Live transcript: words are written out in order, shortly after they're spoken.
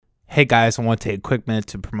Hey guys, I want to take a quick minute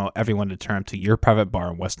to promote everyone to turn up to Your Private Bar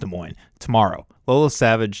in West Des Moines tomorrow. Lolo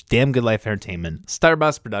Savage, Damn Good Life Entertainment,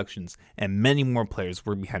 Starbox Productions, and many more players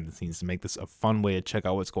work behind the scenes to make this a fun way to check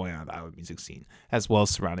out what's going on in the Iowa music scene, as well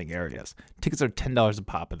as surrounding areas. Tickets are $10 a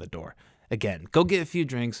pop at the door. Again, go get a few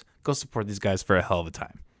drinks, go support these guys for a hell of a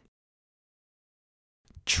time.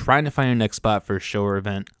 Trying to find your next spot for a show or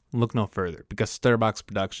event? Look no further, because Starbox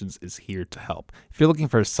Productions is here to help. If you're looking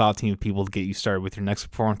for a solid team of people to get you started with your next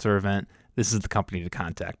performance or event, this is the company to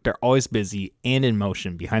contact. They're always busy and in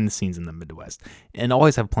motion behind the scenes in the Midwest, and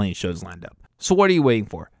always have plenty of shows lined up. So what are you waiting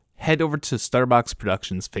for? Head over to Starbox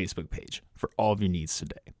Productions' Facebook page for all of your needs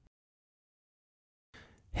today.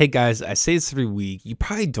 Hey guys, I say this every week. You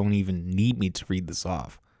probably don't even need me to read this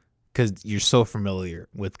off, because you're so familiar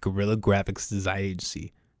with Guerrilla Graphics Design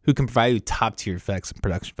Agency, who can provide you top-tier effects and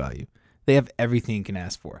production value. They have everything you can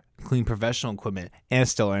ask for, including professional equipment and a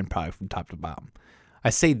stellar end product from top to bottom. I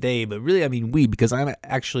say they, but really I mean we, because I'm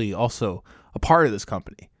actually also a part of this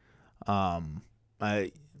company. I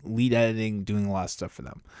lead editing, doing a lot of stuff for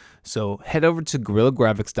them. So head over to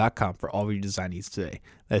GuerrillaGraphics.com for all of your design needs today.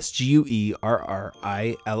 That's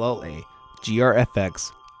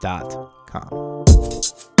GuerrillaGraphics.com.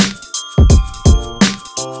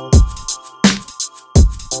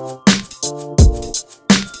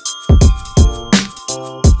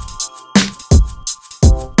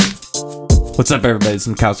 What's up, everybody? It's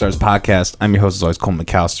the McAllister's Podcast. I'm your host, as always, Cole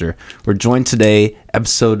McAllister. We're joined today,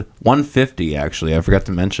 episode 150, actually. I forgot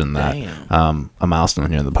to mention that. A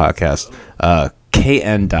milestone here in the podcast.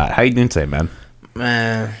 KN Dot. How you doing today, man?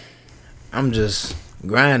 Man, I'm just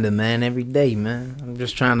grinding, man, every day, man. I'm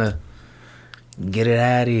just trying to get it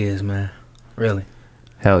how it is, man. Really.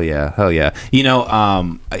 Hell yeah. You know,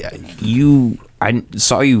 I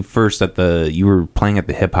saw you first you were playing at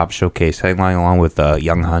the Hip Hop Showcase, hanging along with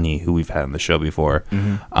Young Honey, who we've had on the show before.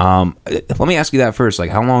 Mm-hmm. Let me ask you that first.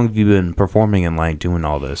 Like, how long have you been performing and like doing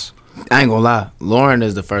all this? I ain't gonna lie. Lauren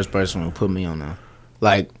is the first person who put me on there.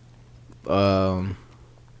 Like, when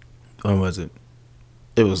was it?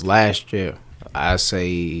 It was last year. I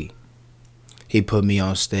say he put me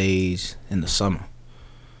on stage in the summer.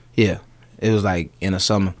 Yeah, it was like in the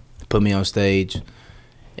summer. Put me on stage,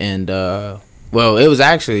 and well, it was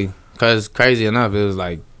actually, because crazy enough, it was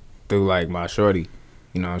like through like my shorty,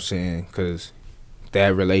 you know what I'm saying? Because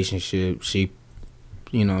that relationship, she,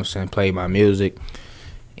 you know what I'm saying, played my music.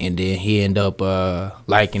 And then he ended up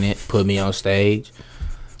liking it, put me on stage.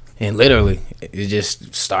 And literally, it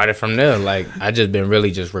just started from there. Like, I just been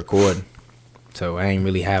really just recording. So I ain't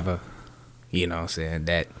really have a, you know what I'm saying,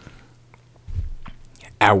 that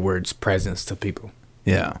outwards presence to people.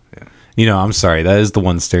 Yeah. You know, I'm sorry. That is the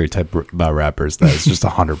one stereotype about rappers that is just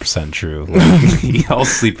 100% true. Like, y'all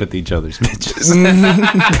sleep with each other's bitches.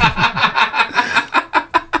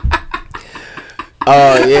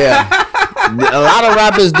 Oh, yeah. A lot of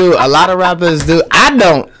rappers do. I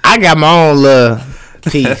don't. I got my own little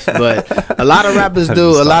piece, but a lot of rappers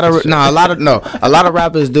do. A lot of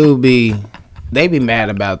rappers do be. They be mad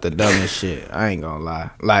about the dumbest shit. I ain't gonna lie.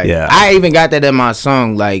 Like, yeah. I even got that in my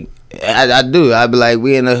song. Like, I do. I be like,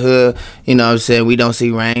 we in the hood, you know what I'm saying? We don't see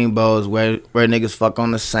rainbows where niggas fuck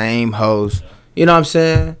on the same hoes. You know what I'm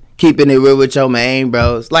saying? Keeping it real with your main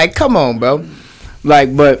bros. Like, come on, bro.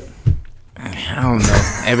 Like, but I don't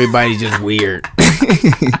know. Everybody's just weird.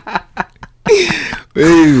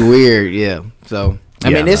 Really weird, yeah. So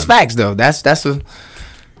I mean, it's facts though. That's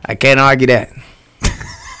I can't argue that.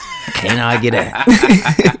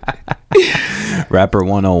 Rapper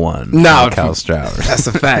 101. No, Cal Strowers.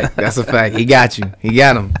 That's a fact. He got you. He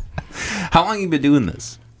got him. How long you been doing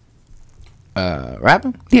this?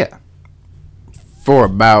 Rapping? Yeah. For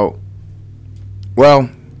about, well,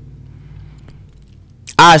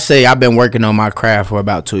 I say I've been working on my craft for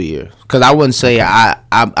about 2 years. Cause I wouldn't say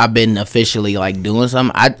I've been officially like doing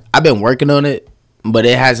something. I've been working on it, but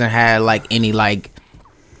it hasn't had like any like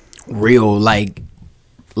real like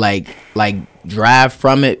drive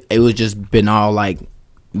from it. It was just been all like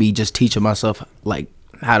me just teaching myself like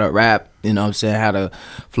how to rap, you know what I'm saying, how to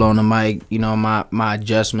flow on the mic, you know, my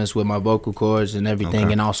adjustments with my vocal cords and everything.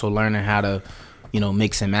 Okay. And also learning how to, you know,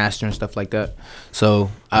 mix and master and stuff like that.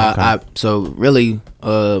 So so really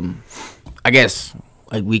I guess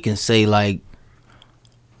like we can say like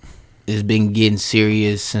it's been getting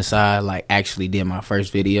serious since I like actually did my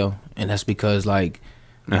first video, and that's because like.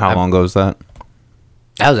 And how long ago was that?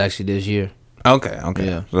 That was actually this year. Okay.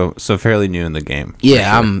 Yeah. So fairly new in the game.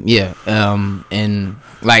 Yeah, sure. And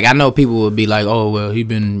like I know people would be like, "Oh, well, he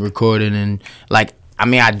been recording," and like I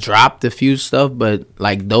mean, I dropped a few stuff, but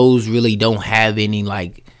like those really don't have any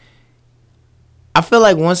like I feel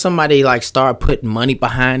like once somebody like start putting money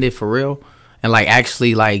behind it for real, and like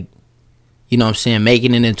actually like, you know what I'm saying,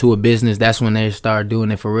 making it into a business, that's when they start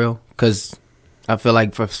doing it for real. Cause I feel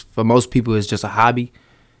like for most people it's just a hobby.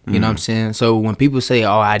 You know what I'm saying? So when people say,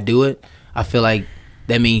 "Oh, I do it," I feel like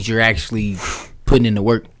that means you're actually putting in the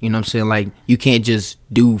work. You know what I'm saying? Like you can't just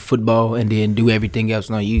do football and then do everything else.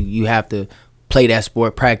 No, you have to play that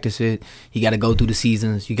sport, practice it. You got to go through the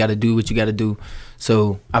seasons. You got to do what you got to do.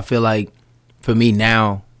 So I feel like for me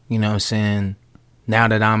now, you know what I'm saying, now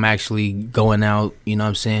that I'm actually going out, you know what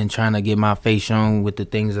I'm saying, trying to get my face shown with the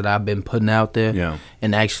things that I've been putting out there. Yeah.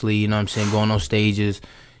 And actually, you know what I'm saying, going on stages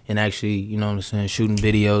and actually, you know what I'm saying, shooting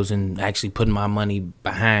videos and actually putting my money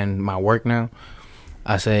behind my work now.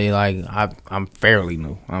 I say like I'm fairly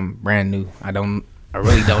new. I'm brand new. I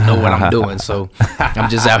really don't know what I'm doing, so I'm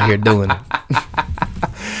just out here doing it.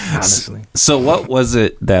 Honestly. So what was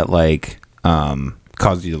it that like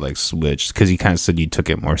caused you to like switch? Because you kind of said you took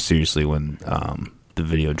it more seriously when the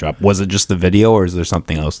video dropped. Was it just the video, or is there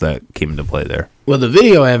something else that came into play there? Well, the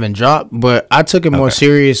video haven't dropped, but I took it more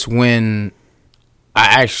serious when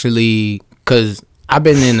I actually, because I've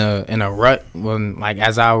been in a rut when like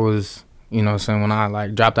as I was, you know what I'm saying, when I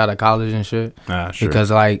like dropped out of college and shit. Sure. Because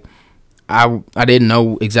like I didn't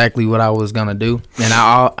know exactly what I was gonna do, and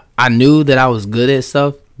I knew that I was good at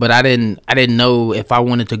stuff, but I didn't know if I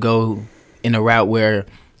wanted to go in a route where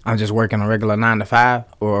I'm just working a regular 9 to 5,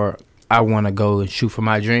 or I want to go and shoot for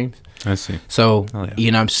my dreams. I see. So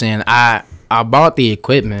you know what I'm saying, I bought the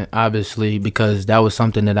equipment obviously because that was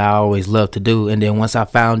something that I always loved to do, and then once I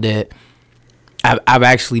found that I've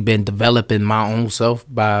actually been developing my own self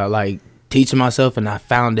by like teaching myself, and I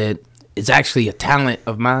found that it's actually a talent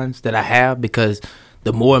of mine that I have, because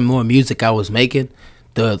the more and more music I was making,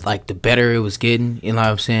 the better it was getting. You know what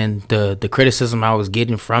I'm saying? The criticism I was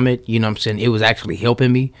getting from it, you know what I'm saying, it was actually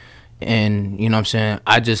helping me. And you know what I'm saying,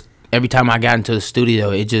 I just, every time I got into the studio,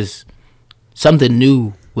 it just, something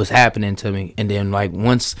new was happening to me. And then like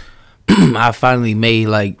once I finally made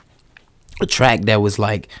like a track that was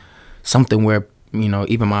like something where, you know,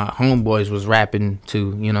 even my homeboys was rapping to,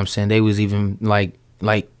 you know what I'm saying, they was even like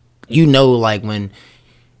you know, like when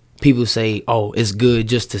people say, "Oh, it's good,"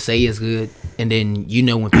 just to say it's good, and then you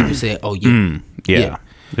know when people say, "Oh, yeah."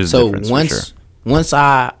 So once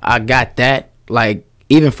I got that, like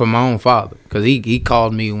even from my own father, because he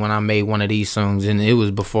called me when I made one of these songs, and it was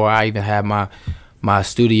before I even had my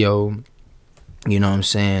studio, you know what I'm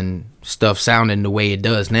saying, stuff sounding the way it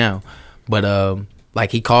does now, but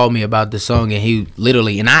like he called me about the song, and he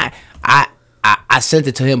literally, and I sent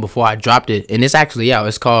it to him before I dropped it, and it's actually out.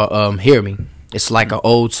 It's called "Hear Me." It's like an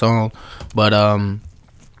old song, but and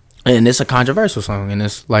it's a controversial song, and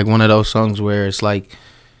it's like one of those songs where it's like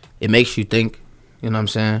it makes you think, you know what I'm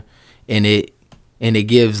saying, and it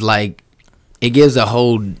gives a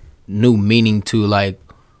whole new meaning to like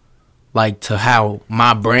to how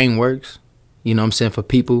my brain works, you know what I'm saying, for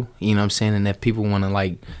people, you know what I'm saying, and if people want to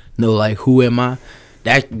like know like who am I.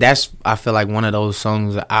 That's I feel like one of those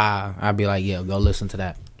songs I'd be like, yeah, go listen to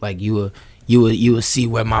that. Like you will see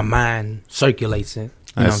where my mind circulates in. You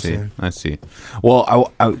know what I'm saying? I see.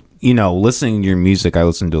 Well, I you know, listening to your music, I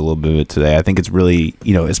listened to a little bit of it today. I think it's really,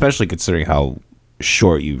 you know, especially considering how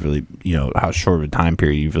short you've really, you know, how short of a time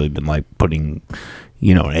period you've really been like putting,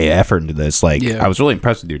 you know, effort into this. Like, I was really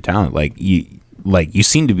impressed with your talent. Like you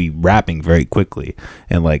seem to be rapping very quickly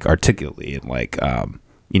and like articulately and like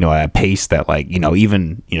you know, at a pace that, like, you know,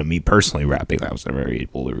 even, you know, me personally rapping, I was never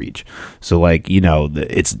able to reach. So, like, you know,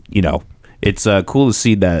 it's, you know, it's cool to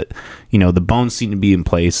see that, you know, the bones seem to be in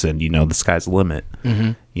place and, you know, the sky's the limit,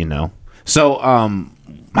 you know. So,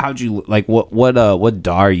 how'd you, like, what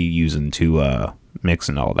DAW are you using to mix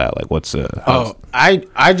and all that? Like, what's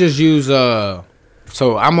I just use, so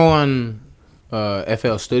I'm on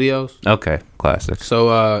FL Studios. Okay, classic.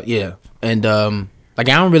 So, yeah. And, like,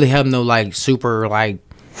 I don't really have no, like, super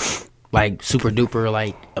duper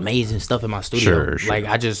like amazing stuff in my studio. Sure. Like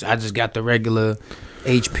I just got the regular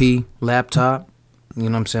HP laptop. You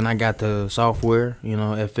know what I'm saying? I got the software, you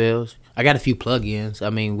know, FLs. I got a few plugins, I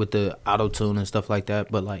mean, with the auto tune and stuff like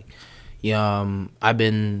that, but like I've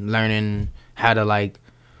been learning how to like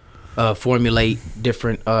formulate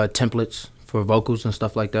different templates for vocals and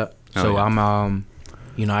stuff like that. So I'm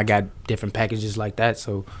you know, I got different packages like that.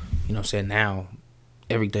 So, you know what I'm saying, now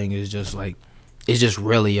everything is just like, it's just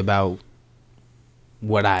really about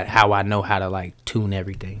how I know how to like tune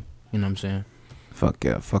everything. You know what I'm saying? Fuck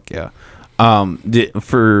yeah.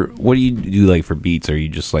 For what do you do like for beats? Are you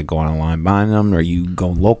just like going online buying them? Or are you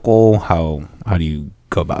going local? How do you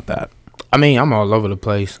go about that? I mean, I'm all over the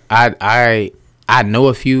place. I know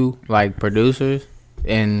a few like producers,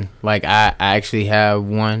 and like I actually have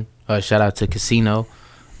one. Shout out to Casino.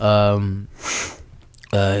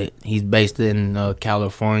 He's based in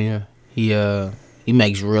California. He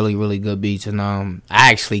makes really really good beats, and I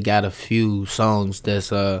actually got a few songs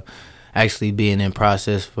that's actually being in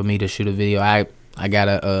process for me to shoot a video. I got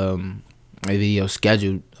a video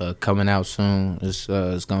scheduled coming out soon. It's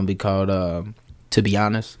gonna be called To Be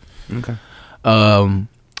Honest. Okay. And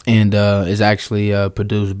it's actually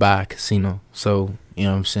produced by Casino. So, you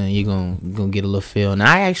know what I'm saying, you're gonna get a little feel. And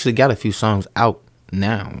I actually got a few songs out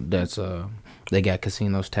now that's they got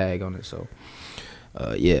Casino's tag on it. So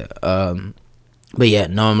yeah. But yeah,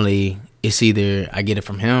 normally it's either I get it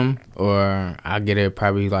from him or I get it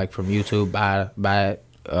probably like from YouTube by it.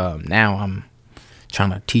 Now I'm trying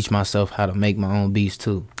to teach myself how to make my own beats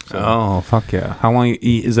too. So, oh, fuck yeah. How long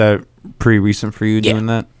is that pretty recent for you Yeah. doing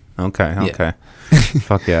that? Okay, Yeah. okay.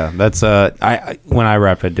 Fuck yeah. That's I when I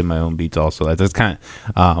rap I did my own beats also. That's kind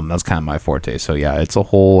of my forte. So yeah, it's a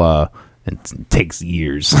whole it takes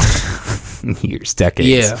years. Years, decades.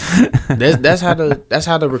 yeah, that's how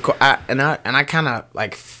the record. I kind of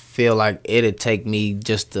like feel like it'd take me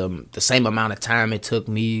just the same amount of time it took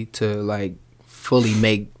me to like fully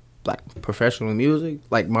make like professional music,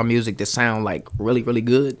 like my music to sound like really really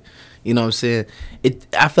good. You know what I'm saying?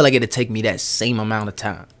 I feel like it'd take me that same amount of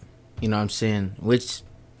time. You know what I'm saying? Which,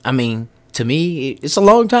 I mean, to me, it's a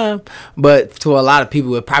long time, but to a lot of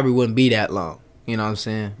people, it probably wouldn't be that long. You know what I'm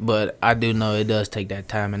saying? But I do know it does take that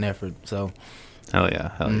time and effort. So, Hell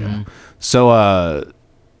yeah.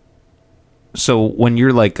 So when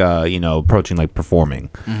you're like approaching like performing,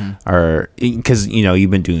 or because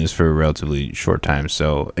you've been doing this for a relatively short time,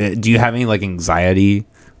 so do you have any like anxiety,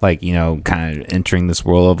 like kind of entering this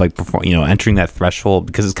world of like entering that threshold,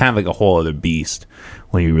 because it's kind of like a whole other beast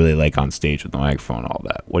when you're really like on stage with the microphone and all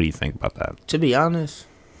that? What do you think about that? to be honest,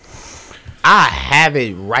 I have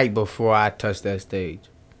it right before I touch that stage.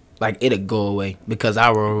 Like, it'll go away because I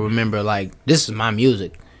will remember, like, this is my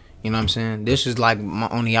music. You know what I'm saying? This is, like, my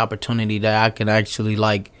only opportunity that I can actually,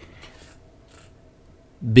 like,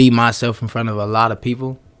 be myself in front of a lot of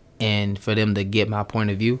people and for them to get my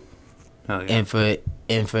point of view. Hell yeah.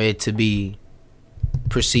 And for it to be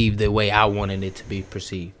perceived the way I wanted it to be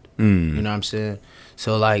perceived. You know what I'm saying?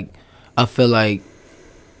 So, like, I feel like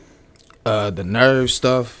the nerve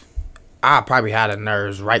stuff, I probably had the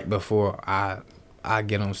nerves right before I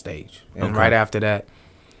get on stage, and Okay. right after that,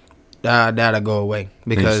 that'll go away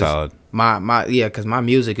because solid. because my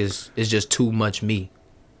music is just too much me.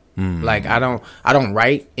 Like I don't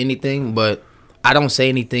write anything, but I don't say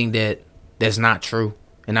anything that's not true,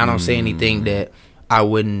 and I don't say anything that I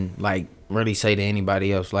wouldn't like really say to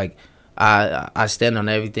anybody else. Like I stand on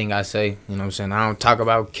everything I say. You know what I'm saying? I don't talk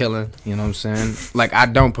about killing. You know what I'm saying? Like I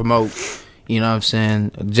don't promote. You know what I'm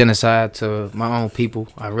saying? Genocide to my own people.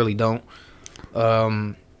 I really don't.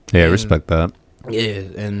 Yeah, and- respect that. Yeah,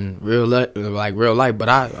 and real life, but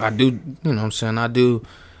I do, you know what I'm saying? I do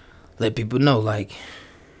let people know, like,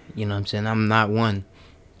 you know what I'm saying? I'm not one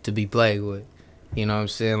to be played with. You know what I'm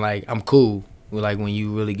saying? Like, I'm cool with, like, when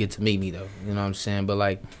you really get to meet me, though. You know what I'm saying? But,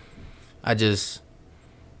 like, I just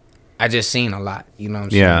seen a lot. You know what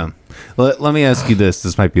I'm saying? Yeah. Let me ask you this.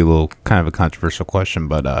 This might be a little kind of a controversial question,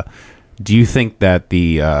 but do you think that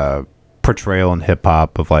the portrayal in hip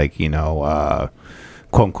hop of like,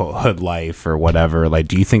 quote unquote hood life or whatever, like,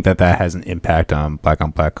 do you think that has an impact on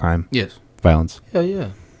black crime Yes. violence? Hell yeah.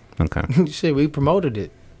 Okay. Shit, we promoted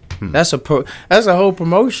it. That's a whole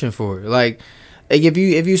promotion for it. Like if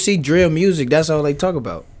you see drill music, that's all they talk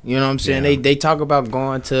about. You know what I'm saying? Yeah. They talk about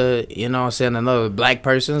going to, you know what I'm saying, another black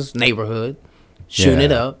person's neighborhood, shooting Yeah.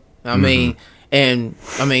 it up. I mean,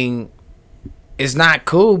 it's not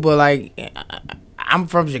cool, but like I'm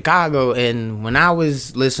from Chicago, and when I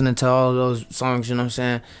was listening to all those songs, you know what I'm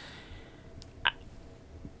saying,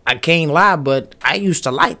 I can't lie, but I used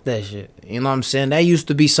to like that shit. You know what I'm saying? That used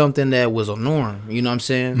to be something that was a norm. You know what I'm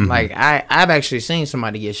saying? Like I've actually seen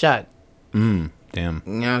somebody get shot. Damn. You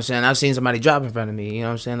know what I'm saying? I've seen somebody drop in front of me. You know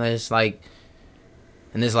what I'm saying? It's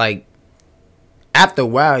like after a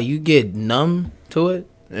while you get numb to it,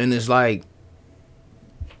 and it's like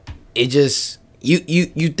it just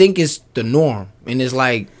you think it's the norm, and it's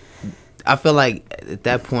like I feel like at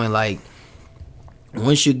that point, like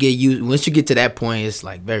once you get to that point, it's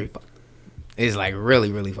like very fucked up. It's like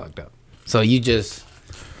really really fucked up. So you just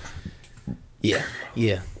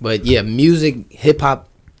but music, hip hop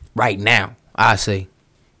right now, I say,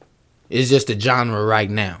 it's just a genre right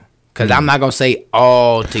now Because I'm not gonna say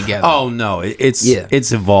all together. Oh no, it's Yeah.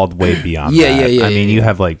 it's evolved way beyond Yeah, that. yeah, I mean, yeah. you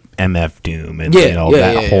have like MF Doom and Yeah, you know yeah,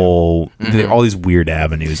 that yeah, yeah. whole all these weird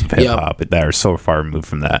avenues of hip hop that are so far removed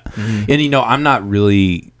from that. And you know, I'm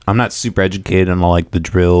not super educated on all like the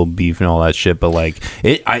drill beef and all that shit, but like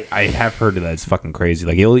I have heard of that. It's fucking crazy.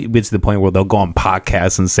 Like it'll get to the point where they'll go on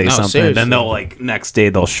podcasts and say something, and then seriously. they'll like next day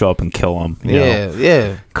they'll show up and kill them.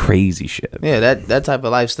 Yeah. Crazy shit. Yeah, that type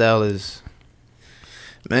of lifestyle is,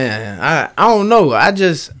 man, I don't know. I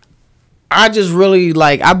just really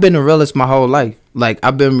like, I've been a realist my whole life. Like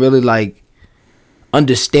I've been really like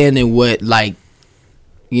understanding what, like,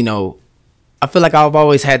 you know, I feel like I've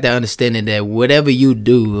always had that understanding that whatever you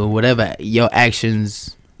do or whatever your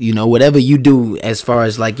actions, you know, whatever you do as far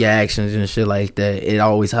as like your actions and shit like that, it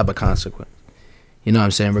always have a consequence. You know what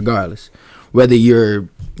I'm saying? Regardless. Whether you're,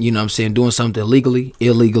 you know what I'm saying, doing something legally,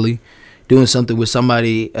 illegally, doing something with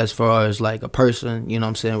somebody as far as like a person, you know what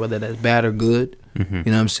I'm saying, whether that's bad or good, you know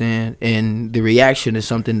what I'm saying? And the reaction is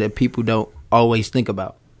something that people don't always think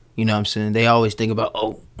about. You know what I'm saying? They always think about,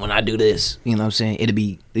 oh, when I do this, you know what I'm saying, it'll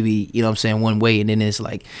be, you know what I'm saying, one way. And then it's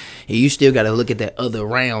like, hey, you still got to look at that other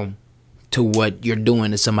realm to what you're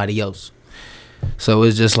doing to somebody else. So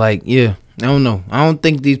it's just like, yeah, I don't know. I don't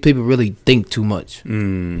think these people really think too much.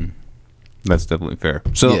 That's definitely fair.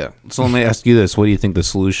 So, Yeah. so let me ask you this: what do you think the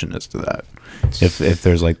solution is to that? If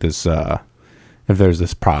there's like this, if there's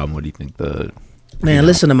this problem, what do you think the Man,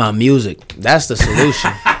 listen to my music. That's the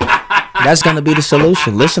solution. That's gonna be the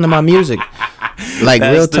solution. Listen to my music. Like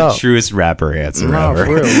That's real the talk. truest rapper answer No, ever.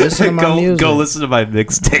 for real. Listen to my go, music. Go listen to my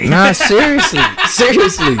mixtape. Nah, seriously.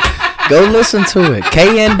 Go listen to it.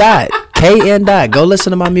 KN dot. Go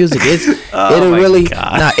listen to my music. It'll my really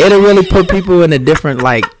God. it'll really put people in a different,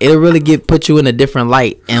 like, it'll really put you in a different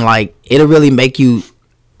light, and like it'll really make you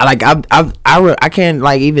like, I can't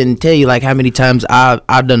like even tell you like how many times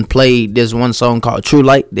I've done played this one song called True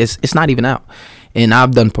Light. It's not even out, and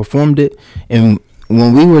I've done performed it. And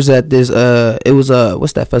when we was at this it was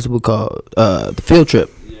what's that festival called, the Field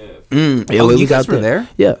Trip. Yeah, we you was guys out were there?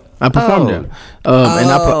 Yeah, I performed Oh. there. And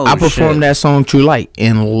I performed shit. that song True Light,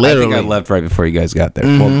 and I literally, think I left right before you guys got there.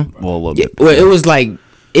 Well, a little yeah, bit. well, it was like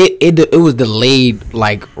it was delayed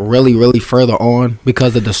like really further on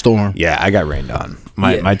because of the storm. Yeah, I got rained on.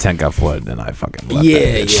 My tent got flooded, and I fucking left Yeah,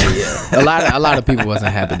 that bitch. yeah. A lot of people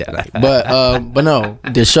wasn't happy that night, but no,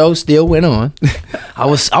 the show still went on. I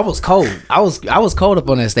was cold. I was cold up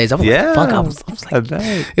on that stage. I was Yeah, like, fuck. I was I like,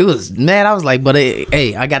 bet. it was mad. I was like, but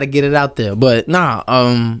hey, I got to get it out there. But nah,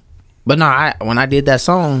 when I did that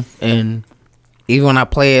song, and even when I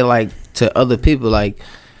play it like to other people, like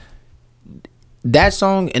that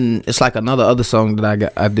song, and it's like another other song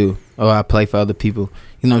that I do or I play for other people.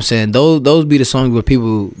 You know what I'm saying? Those be the songs where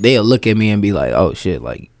people, they'll look at me and be like, oh shit,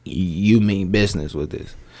 like you mean business with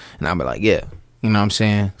this, and I'll be like, yeah. You know what I'm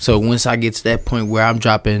saying? So once I get to that point where I'm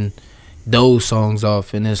dropping those songs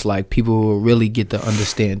off, and it's like people will really get to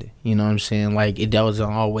understand it. You know what I'm saying? Like it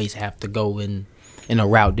doesn't always have to go in a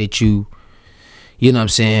route that you know what I'm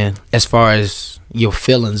saying, as far as your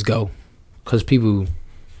feelings go, because people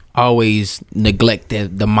always neglect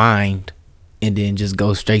the mind and then just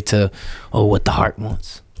go straight to, oh, what the heart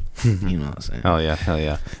wants. You know what I'm saying? Oh yeah, hell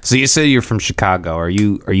yeah. So you say you're from Chicago. Are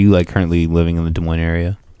you like currently living in the Des Moines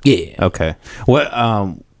area? Yeah. Okay. What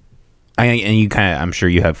and you kind of, I'm sure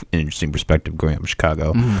you have an interesting perspective growing up in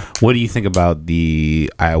Chicago. What do you think about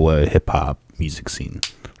the Iowa hip hop music scene?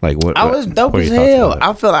 Like what? I was dope what are as your thoughts hell. about it?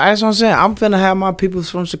 I feel like, that's what I'm saying. I'm finna have my people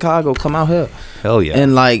from Chicago come out here. Hell yeah.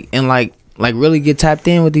 And like really get tapped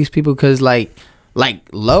in with these people, because like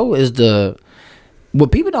Low is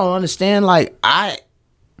what people don't understand. Like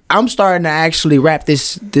I'm starting to actually wrap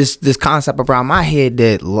this concept around my head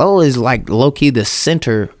that Low is like low key the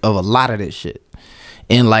center of a lot of this shit.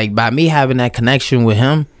 And like by me having that connection with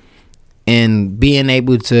him and being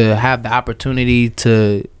able to have the opportunity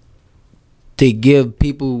to give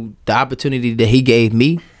people the opportunity that he gave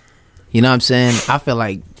me, you know what I'm saying? I feel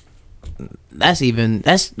like that's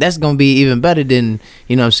gonna be even better than,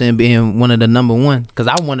 you know what I'm saying, being one of the number one, because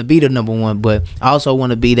I want to be the number one, but I also want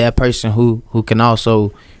to be that person who can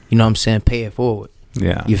also, you know what I'm saying, pay it forward.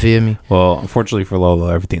 Yeah. You feel me? Well, unfortunately for Lolo,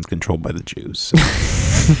 everything's controlled by the Jews. So.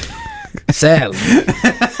 Sadly.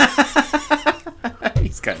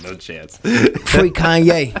 He's got no chance. Free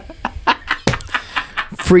Kanye.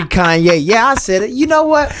 Free Kanye. Yeah, I said it. You know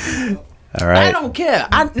what? All right. I don't care.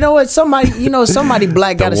 I know what, somebody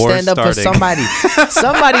black got to war's stand up for starting. somebody.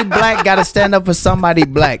 Somebody black got to stand up for somebody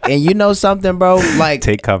black. And you know something, bro? Like,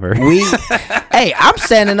 Take cover. hey, I'm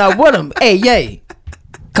standing up with him. Hey, yay.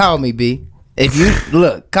 Call me, B. If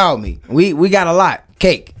you call me. We got a lot.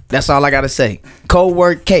 Cake. That's all I got to say. Cold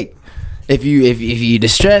word, cake. if you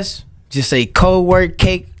distressed, just say cold word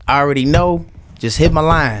cake. I already know. Just hit my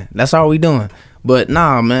line. That's all we doing. But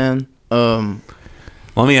nah, man.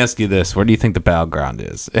 Let me ask you this: where do you think the battleground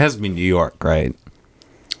is? It has to be New York, right?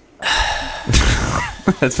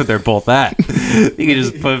 That's what they're both at. You can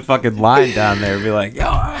just put a fucking line down there and be like,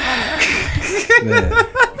 yo. Man.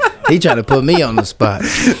 He tried to put me on the spot.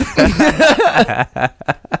 I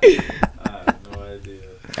have no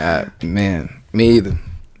idea. Man, me either.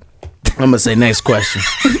 I'm gonna say next question.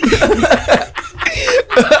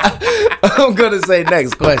 I'm gonna say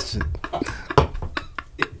next question.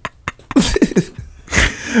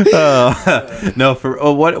 No,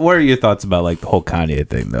 what are your thoughts about like the whole Kanye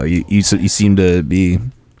thing though? You seem to be,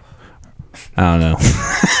 I don't know.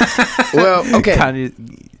 Well, okay. Kanye,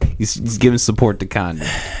 he's giving support to Kanye.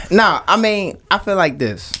 No, I mean, I feel like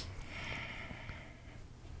this.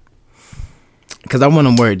 Because I want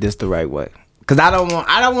to word this the right way. Because I don't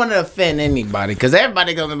want to offend anybody. Because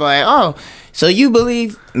everybody gonna be like, oh, so you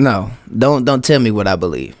believe? No, don't tell me what I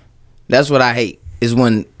believe. That's what I hate. Is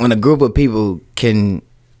when a group of people can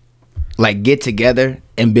like get together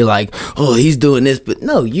and be like, oh, he's doing this, but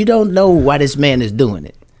no, you don't know why this man is doing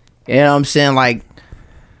it. You know what I'm saying? Like,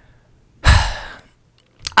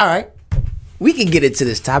 all right, we can get into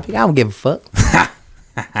this topic. I don't give a fuck.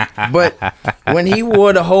 But when he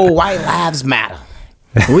wore the whole White Lives Matter,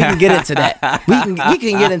 we can get into that. We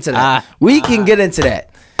can get into that. We can get into that.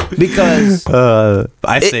 Because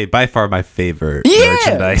I say by far my favorite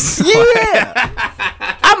merchandise. Yeah.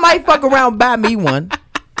 I might fuck around buy me one.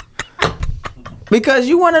 Because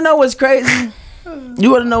you want to know what's crazy?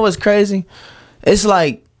 It's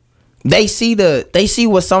like they see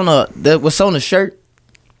what's on the shirt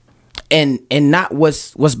and not what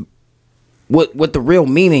the real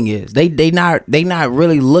meaning is. They not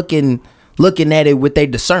really looking at it with their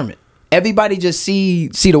discernment. Everybody just see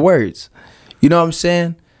the words. You know what I'm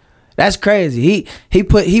saying? That's crazy. He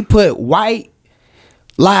put White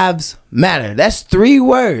Lives Matter. That's 3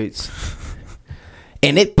 words.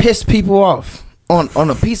 And it pissed people off on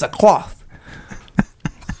a piece of cloth.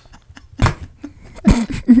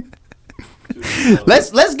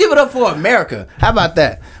 Let's give it up for America. How about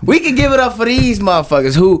that? We can give it up for these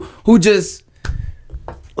motherfuckers who just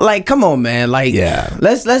like, come on, man. Like, yeah.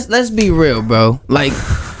 Let's be real, bro. Like,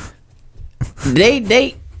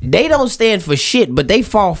 they don't stand for shit, but they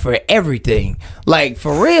fall for everything. Like,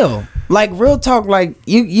 for real. Like, real talk. Like,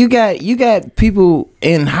 you got people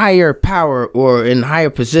in higher power or in higher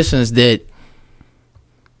positions that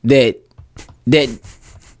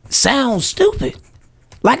sound stupid.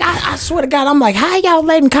 Like, I swear to God, I'm like, how y'all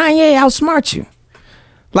letting Kanye outsmart you?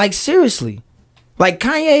 Like, seriously. Like,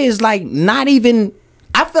 Kanye is like not even,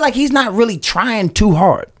 I feel like he's not really trying too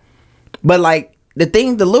hard. But like the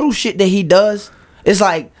little shit that he does, it's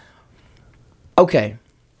like, okay,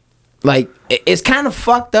 like it's kind of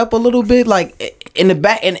fucked up a little bit, like in the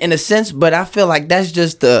back, in a sense. But I feel like that's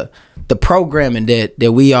just the programming that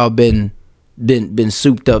we all been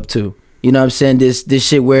souped up to. You know what I'm saying? This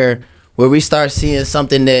shit where we start seeing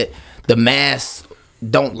something that the mass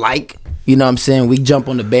don't like. You know what I'm saying? We jump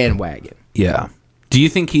on the bandwagon. Yeah. Do you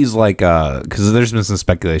think he's like, because there's been some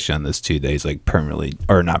speculation on this too, that he's like permanently,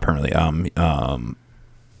 or not permanently,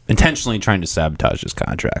 intentionally trying to sabotage his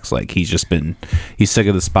contracts. Like he's sick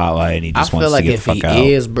of the spotlight and he just wants to get the fuck out. I feel like if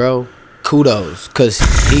he is, bro, kudos, because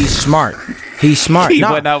he's smart. He's smart. He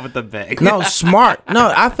went out with the bag. No, smart.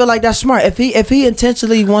 No, I feel like that's smart. If he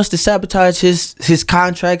intentionally wants to sabotage his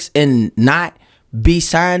contracts and not be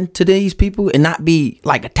signed to these people and not be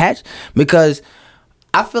like attached, because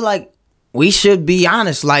I feel like we should be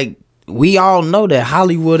honest. Like, we all know that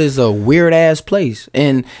Hollywood is a weird ass place,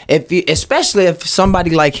 and especially if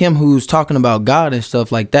somebody like him who's talking about God and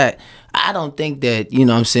stuff like that, I don't think that, you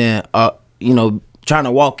know what I'm saying, trying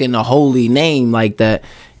to walk in a holy name like that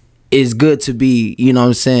is good to be, you know what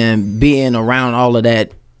I'm saying, being around all of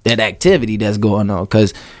that activity that's going on.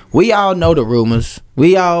 Because we all know the rumors.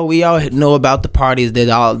 We all know about the parties that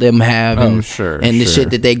all of them have, and the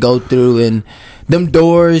shit that they go through, and them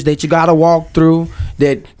doors that you gotta walk through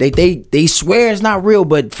that they swear it's not real,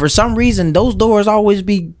 but for some reason those doors always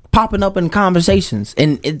be popping up in conversations,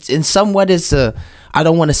 and it's in somewhat it's I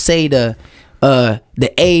don't want to say the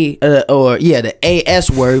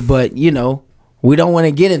AS word, but you know, we don't want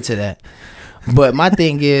to get into that. But my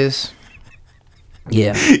thing is,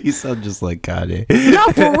 yeah, you sound just like Kanye.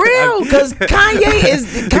 No, for real, because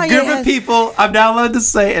Kanye the group of people I'm not allowed to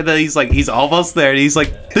say, and then he's almost there, and he's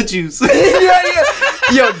like, the Jews. Yeah.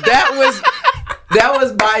 Yo, that was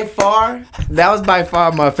by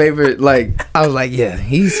far my favorite. Like, I was like, yeah,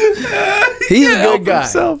 he's He's a good guy.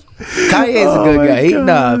 Kanye's a good guy. He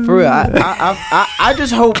for real. I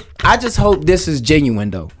just hope this is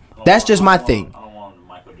genuine though. That's just my thing.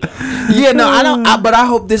 Yeah, no, I don't. But I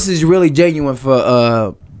hope this is really genuine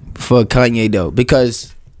for Kanye though,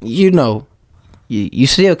 because you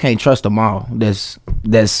still can't trust them all. That's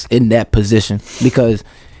in that position, because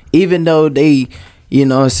even though they,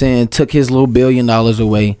 what I'm saying, took his little $1 billion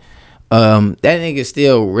away, that nigga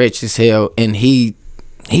still rich as hell, and he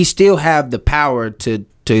still have the power to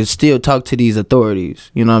still talk to these authorities.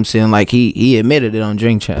 You know what I'm saying? Like he admitted it on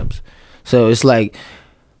Drink Champs. So it's like,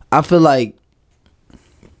 I feel like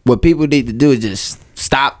what people need to do is just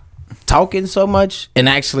stop talking so much and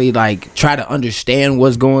actually like try to understand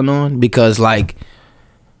what's going on, because like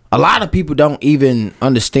a lot of people don't even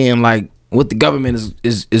understand like what the government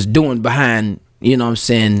is doing behind, you know what I'm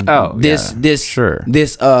saying, sure,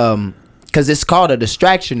 this because it's called a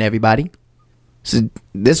distraction, everybody. So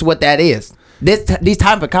this is what that is. These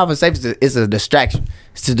type of conversations is a distraction.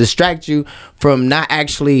 It's to distract you from not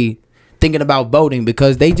actually thinking about voting,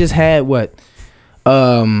 because they just had what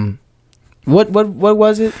was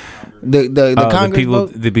it? The Congress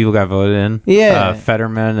vote? The people got voted in. Yeah,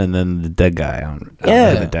 Fetterman, and then the dead guy. I don't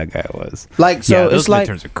know who the dead guy was. Like, so those it's like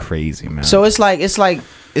midterms are crazy, man. So it's like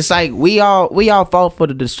we all fall for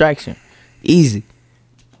the distraction. Easy,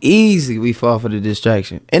 we fall for the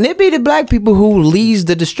distraction, and it be the black people who leads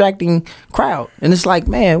the distracting crowd. And it's like,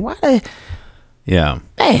 man, why? Yeah.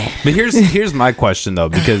 Man. But here's my question though,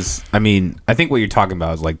 because I mean, I think what you're talking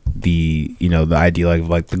about is like the idea of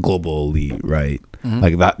like the global elite, right? Mm-hmm.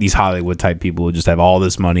 Like these Hollywood type people who just have all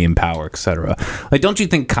this money and power, etc. Like, don't you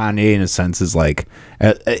think Kanye in a sense is like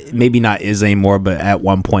maybe not is anymore, but at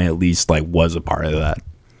one point at least like was a part of that?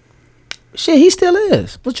 Shit, he still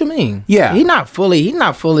is. What you mean? Yeah. He's not fully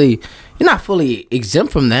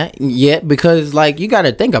exempt from that yet, because like you got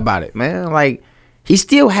to think about it, man. Like he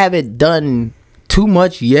still haven't done too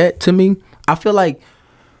much yet to me. I feel like.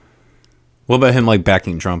 What about him like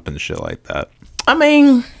backing Trump and shit like that? I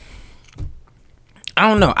mean, I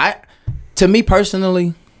don't know. To me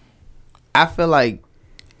personally, I feel like,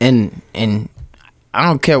 and I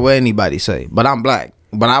don't care what anybody say, but I'm black,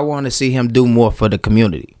 but I want to see him do more for the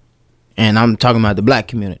community, and I'm talking about the black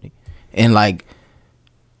community. And like,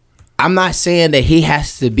 I'm not saying that he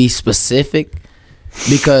has to be specific,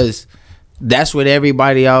 because that's what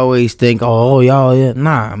everybody always think. Oh, y'all, yeah.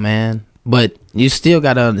 Nah, man. But you still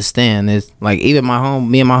gotta understand. It's like, even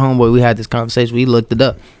me and my homeboy, we had this conversation. We looked it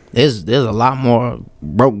up. There's a lot more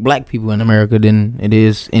broke black people in America than it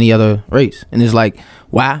is any other race. And it's like,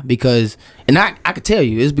 why? Because, and I could tell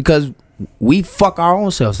you, it's because we fuck our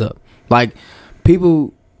own selves up. Like,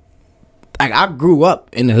 people, like, I grew up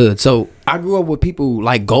in the hood, so I grew up with people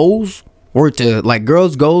like goals were to, like,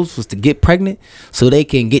 girls' goals was to get pregnant so they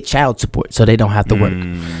can get child support so they don't have to work.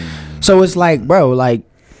 So it's like, bro, like,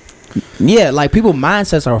 yeah, like, people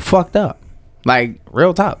mindsets are fucked up. Like,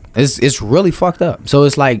 real talk. It's really fucked up. So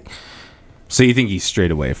it's like. So you think he's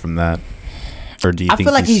strayed away from that? Or do you think I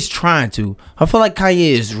feel like he's trying to. I feel like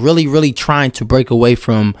Kanye is really, really trying to break away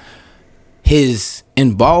from his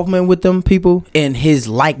involvement with them people and his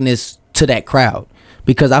likeness to that crowd.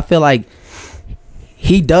 Because I feel like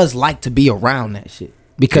he does like to be around that shit,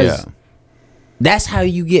 because that's how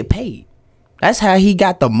you get paid. That's how he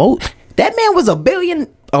got the most. That man was a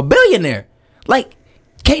billionaire. Like,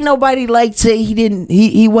 can't nobody like say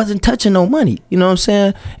he wasn't touching no money. You know what I'm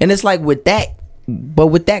saying? And it's like with that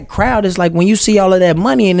crowd, it's like when you see all of that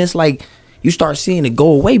money and it's like you start seeing it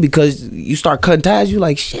go away because you start cutting ties. You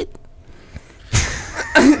like, shit.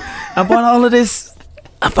 I bought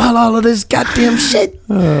all of this goddamn shit.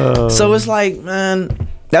 So it's like, man,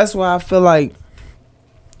 that's why I feel like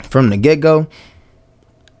from the get-go,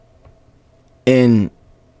 and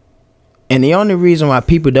the only reason why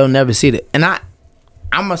people don't never see it, and I'm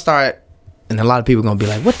gonna start, and a lot of people gonna be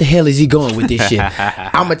like, what the hell is he going with this shit?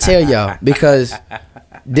 I'm gonna tell y'all, because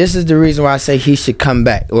this is the reason why I say he should come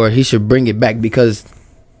back, or he should bring it back, because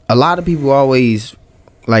a lot of people always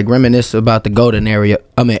like reminisce about the golden era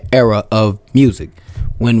of music,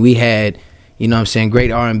 when we had, you know what I'm saying,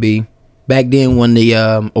 great R&B. Back then when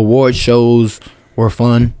the award shows were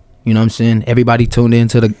fun, you know what I'm saying? Everybody tuned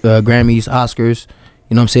into the Grammys, Oscars,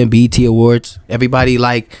 you know what I'm saying, BET Awards. Everybody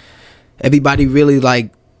really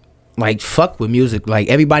like fuck with music. Like,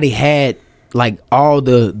 everybody had like all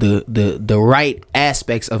the right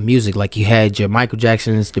aspects of music. Like, you had your Michael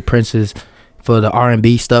Jacksons, the Princes for the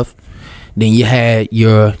R&B stuff. Then you had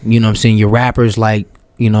your, you know what I'm saying, your rappers like,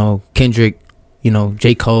 you know, Kendrick, you know,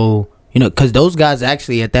 J. Cole, you know, because those guys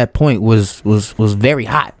actually at that point was very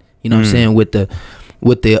hot. You know what I'm saying, with the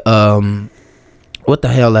what the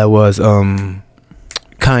hell that was?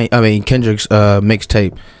 Kendrick's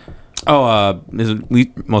mixtape. Oh, is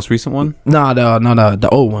it most recent one? No, the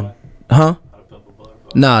old one, huh?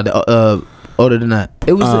 Nah, the older than that.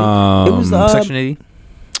 It was Section 80.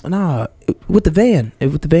 Nah, with the van.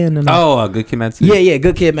 And, Good Kid, Mad City. Yeah,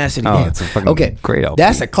 Good Kid, Mad City. Oh, yeah. it's a fucking great album.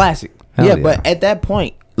 That's a classic. Hell yeah, yeah. but at that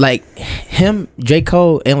point, like him, J.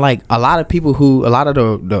 Cole, and like a lot of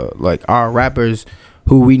the like our rappers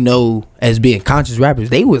who we know as being conscious rappers,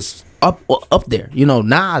 they was up there. You know,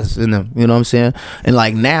 Nas and them. You know what I'm saying? And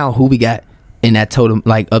like now, who we got in that totem,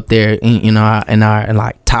 like up there in our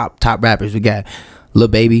like top rappers? We got Lil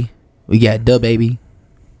Baby, we got Da Baby.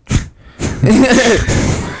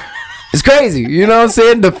 It's crazy, you know what I'm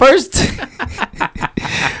saying? The first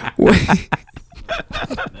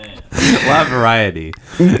A lot of variety.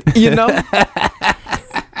 you know,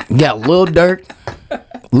 got Lil Durk,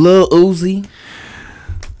 Lil Uzi,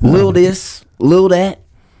 Lil this, Lil that.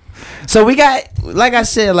 So we got, like I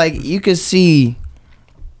said, like you can see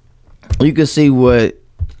what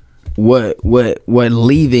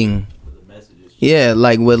leaving. Yeah,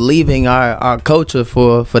 like what leaving our culture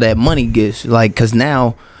for that money gets, like, cause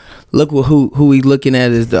now look who we looking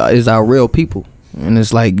at is our real people, and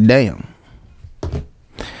it's like, damn,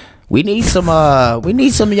 we need some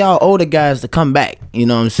of y'all older guys to come back. You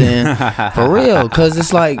know what I'm saying? For real, cause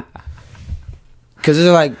it's like, you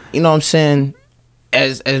know what I'm saying.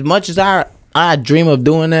 As much as I dream of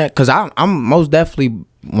doing that, cause I'm most definitely,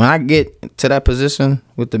 when I get to that position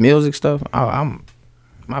with the music stuff,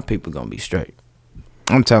 my people gonna be straight.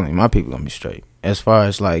 I'm telling you, my people gonna be straight. As far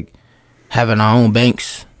as like having our own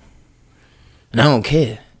banks, and I don't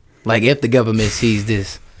care. Like if the government sees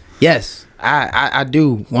this, yes, I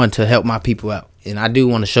do want to help my people out, and I do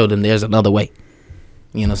want to show them there's another way.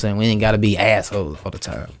 You know what I'm saying? We ain't gotta be assholes all the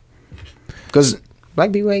time. Cause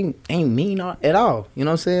black people ain't mean at all. You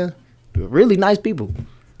know what I'm saying? We're really nice people,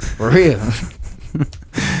 for real.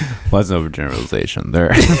 Well, that's an overgeneralization there.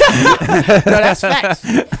 No, that's facts.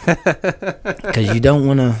 Because you don't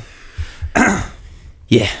want to.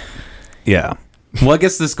 Yeah. Yeah. Well, I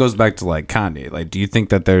guess this goes back to like Kanye. Like, do you think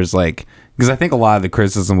that there's like, because I think a lot of the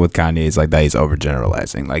criticism with Kanye is like that he's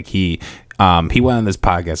overgeneralizing. Like he went on this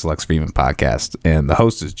podcast, Lex Fridman podcast, and the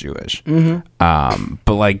host is Jewish. Mm-hmm.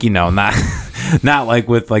 But like, you know, not like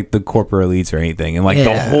with like the corporate elites or anything. And like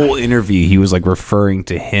the whole interview, he was like referring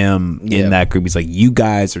to him in that group. He's like, you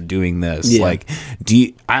guys are doing this. Yeah. Like,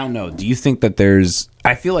 I don't know. Do you think that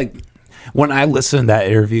I feel like when I listened to that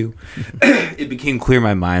interview, it became clear in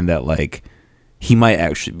my mind that like he might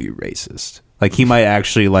actually be racist. Like he might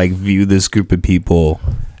actually like view this group of people.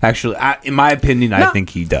 Actually, in my opinion, I think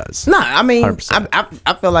he does. No, I mean,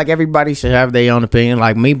 I feel like everybody should have their own opinion.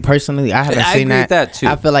 Like me personally, I haven't seen that. That too.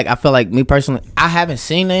 I feel like me personally, I haven't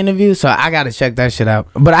seen the interview, so I gotta check that shit out.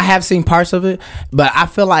 But I have seen parts of it. But I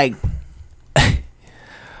feel like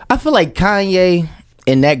Kanye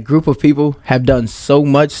and that group of people have done so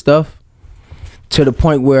much stuff to the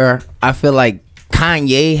point where I feel like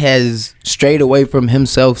Kanye has strayed away from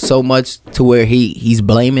himself so much to where he's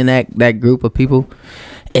blaming that group of people.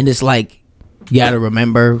 And it's like, you gotta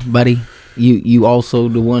remember, buddy, you also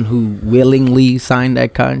the one who willingly signed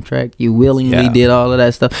that contract. You willingly did all of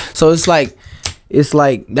that stuff. So it's like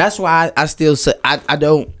that's why I still say I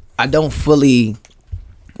don't fully,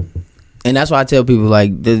 and that's why I tell people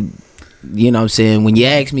like you know what I'm saying, when you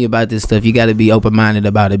ask me about this stuff, you gotta be open minded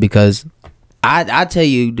about it, because I tell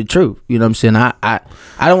you the truth. You know what I'm saying? I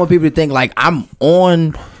don't want people to think like I'm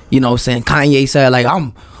on, you know what I'm saying, Kanye side, like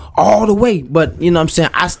I'm all the way, but you know what I'm saying,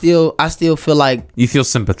 I still feel like you feel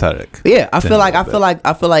sympathetic. Yeah, I feel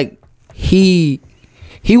like he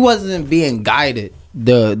wasn't being guided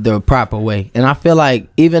the proper way. And I feel like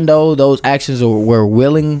even though those actions were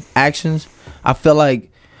willing actions, I feel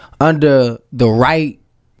like under the right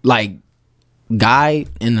like guide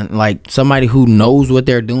and like somebody who knows what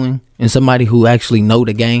they're doing and somebody who actually know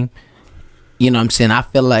the game, you know what I'm saying, I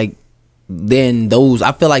feel like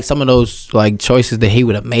some of those like choices that he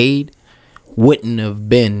would have made wouldn't have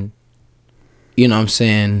been, you know what I'm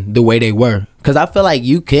saying, the way they were. Because I feel like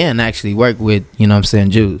you can actually work with, you know what I'm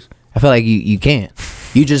saying, Jews. I feel like you can.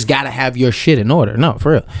 You just got to have your shit in order. No,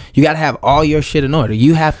 for real. You got to have all your shit in order.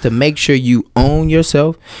 You have to make sure you own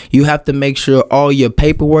yourself. You have to make sure all your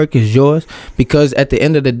paperwork is yours. Because at the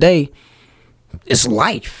end of the day, it's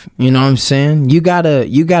life. You know what I'm saying? You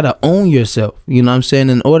gotta own yourself. You know what I'm saying?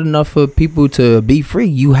 In order enough for people to be free,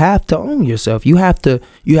 you have to own yourself. You have to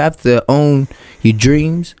own your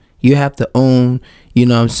dreams. You have to own, you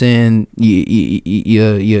know what I'm saying,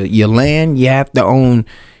 your land. You have to own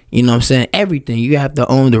You know what I'm saying? Everything. You have to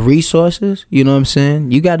own the resources. You know what I'm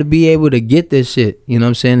saying? You got to be able to get this shit. You know what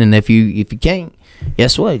I'm saying? And if you can't,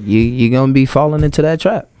 guess what? You're gonna be falling into that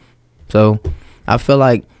trap. So I feel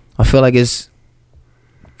like it's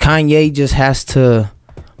Kanye just has to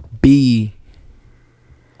be.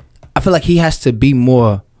 I feel like he has to be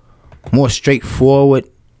more straightforward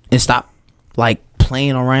and stop like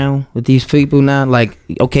playing around with these people now. Like,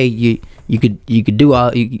 okay, you could do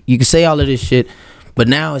all you could say all of this shit, but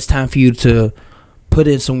now it's time for you to put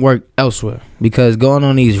in some work elsewhere, because going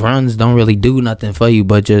on these runs don't really do nothing for you,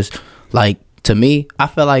 but just like, to me, I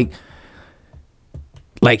feel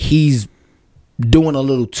like he's doing a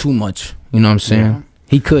little too much. You know what I'm saying? Yeah.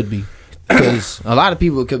 He could be, because a lot of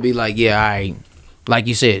people could be like, yeah, I like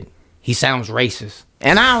you said, he sounds racist,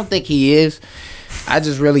 and I don't think he is. I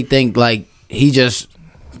just really think like he just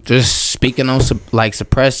speaking on like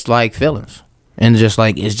suppressed like feelings, and just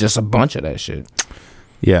like it's just a bunch of that shit.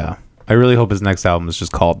 Yeah, I really hope his next album is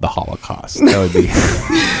just called The Holocaust. That would be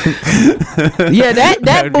yeah,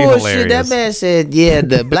 that bullshit. That man said, yeah,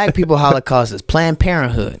 the black people Holocaust is Planned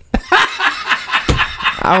Parenthood.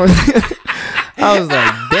 I was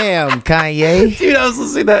like, damn, Kanye. Dude, I was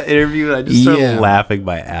listening to that interview and I just started laughing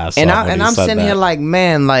my ass off. And I'm sitting here like,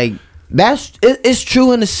 man, like it's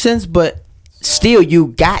true in a sense, but still you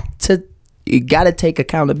got to take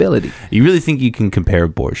accountability. You really think you can compare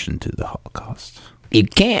abortion to the Holocaust? You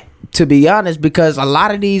can't, to be honest, because a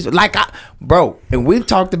lot of these, like, and we've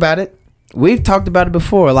talked about it. We've talked about it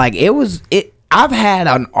before. Like, I've had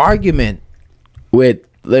an argument with,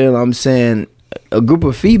 you know what I'm saying, a group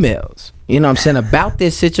of females, you know what I'm saying, about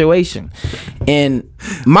this situation. And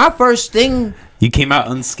my first thing... You came out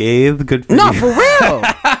unscathed? Good for you. No, for real.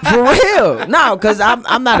 For real. No, because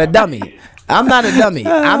I'm not a dummy. I'm not a dummy.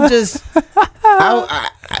 I'm just...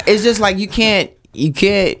 it's just like you can't...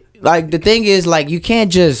 Like, the thing is, like, you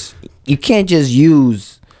can't just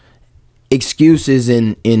use excuses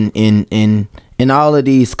in all of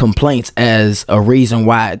these complaints as a reason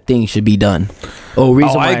why things should be done. Or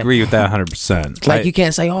reason why, I agree with that 100%. Like, you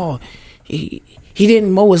can't say, oh, he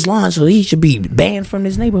didn't mow his lawn, so he should be banned from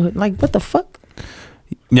this neighborhood. Like, what the fuck?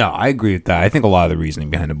 No, I agree with that. I think a lot of the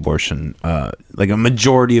reasoning behind abortion, like a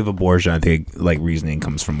majority of abortion, I think, like, reasoning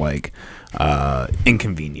comes from, like,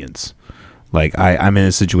 inconvenience. Like, I'm in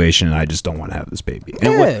a situation and I just don't want to have this baby.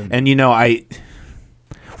 And you know,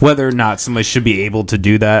 whether or not somebody should be able to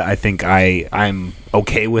do that, I think I'm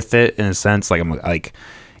okay with it in a sense. Like, I'm like,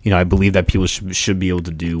 you know, I believe that people should be able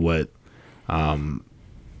to do what,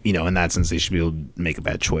 you know, in that sense, they should be able to make a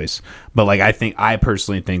bad choice. But like, I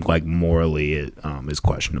personally think like morally it is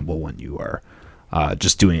questionable when you are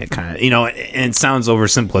just doing it kind of, you know, and it sounds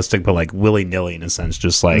oversimplistic, but like willy-nilly in a sense,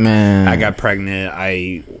 just like, man, I got pregnant.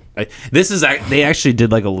 They actually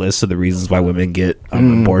did like a list of the reasons why women get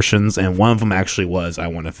abortions, and one of them actually was, I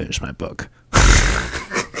want to finish my book.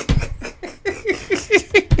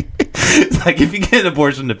 Like, if you get an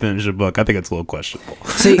abortion to finish a book, I think it's a little questionable.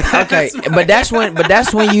 See, okay, but that's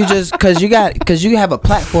when you just, because you have a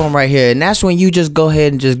platform right here, and that's when you just go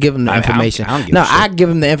ahead and just give them the information. I give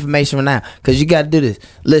them the information right now, because you got to do this.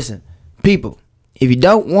 Listen, people, if you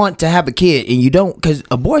don't want to have a kid and you don't, because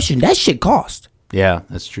abortion, that shit costs. Yeah,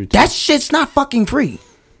 that's true too. That shit's not fucking free.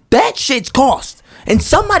 That shit's cost, and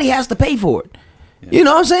somebody has to pay for it. Yeah. You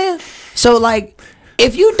know what I'm saying? So like,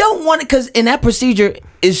 if you don't want it, because in that procedure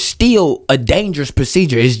is still a dangerous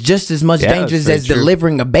procedure. It's just as much dangerous as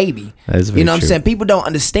delivering a baby. You know what I'm saying? People don't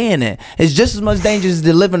understand that. It's just as much dangerous as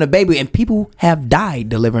delivering a baby, and people have died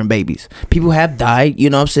delivering babies. People have died,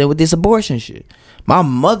 you know what I'm saying, with this abortion shit. My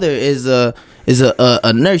mother is a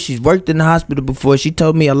nurse. She's worked in the hospital before. She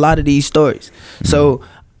told me a lot of these stories. Mm-hmm. So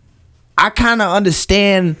I kind of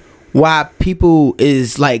understand why people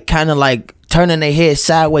is like kind of like turning their head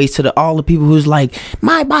sideways to all the people who's like,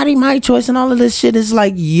 my body, my choice, and all of this shit. Is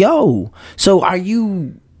like, yo, so are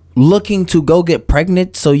you looking to go get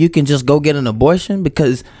pregnant so you can just go get an abortion?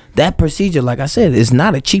 Because that procedure, like I said, is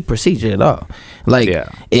not a cheap procedure at all. Like,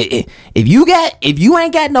 if you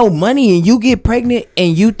ain't got no money and you get pregnant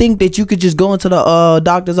and you think that you could just go into the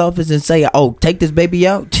doctor's office and say, oh, take this baby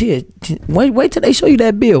out, shit, wait till they show you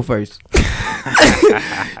that bill first.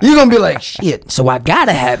 You're gonna be like, shit, so I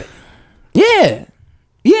gotta have it.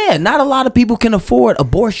 Yeah, not a lot of people can afford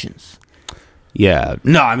abortions. Yeah,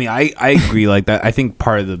 no, I mean, I agree. Like that, I think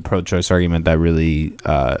part of the pro-choice argument that really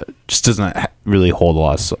just doesn't really hold a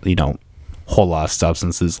lot of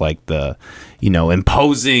substance is like the, you know,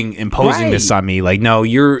 imposing this on me. Like, no,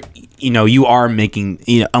 you are making,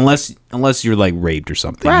 you know, unless you're like raped or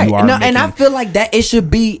something. Right. You are and I feel like that it should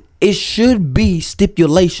be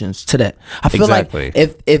stipulations to that. I feel like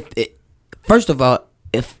if first of all,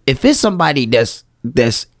 if it's somebody that's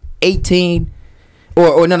 18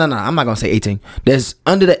 or no, I'm not gonna say 18. That's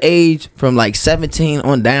under the age from like 17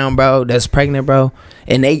 on down, bro. That's pregnant, bro,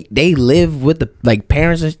 and they live with the like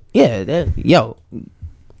parents. Yo,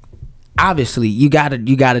 obviously you gotta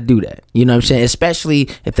do that. You know what I'm saying? Especially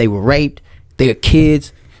if they were raped, they're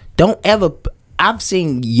kids. Don't ever. I've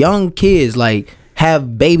seen young kids like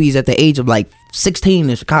have babies at the age of like 16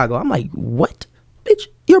 in Chicago. I'm like, what, bitch?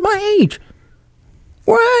 You're my age.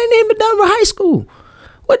 Well, I ain't even done with high school.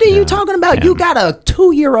 What are you talking about? Damn. You got a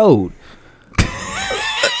 2-year-old.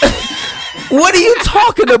 What are you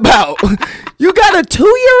talking about? You got a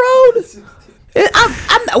 2-year-old?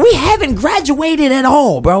 We haven't graduated at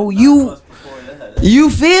all, bro. You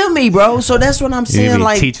feel me, bro? So that's what I'm saying.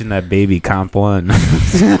 Like teaching that baby comp 1.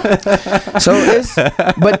 So it's,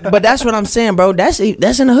 but that's what I'm saying, bro. That's in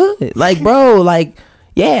the hood, like, bro, like,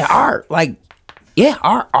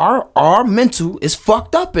 our mental is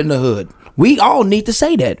fucked up in the hood. We all need to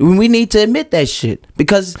say that. We need to admit that shit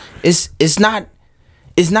because it's not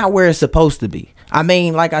where it's supposed to be. I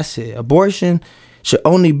mean, like I said, abortion should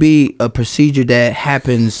only be a procedure that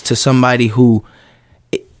happens to somebody who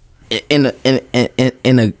in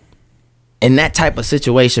that type of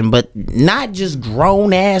situation, but not just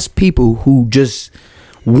grown ass people who just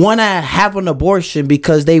want to have an abortion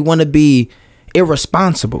because they want to be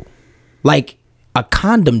irresponsible. Like, a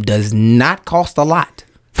condom does not cost a lot.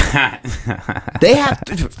 They have,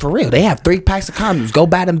 for real, they have 3 packs of condoms. Go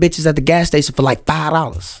buy them bitches at the gas station for like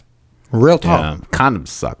 $5. Real talk. Yeah, condoms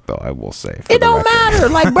suck though, I will say. It don't matter.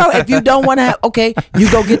 Like, bro, if you don't want to have, okay,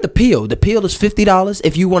 you go get the pill. The pill is $50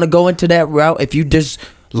 if you want to go into that route. If you just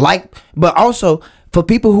like, but also for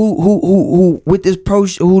people who with this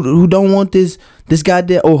who don't want this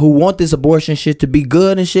goddamn, or who want this abortion shit to be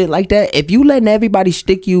good and shit like that, if you letting everybody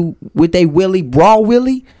stick you with a raw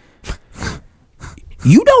willy,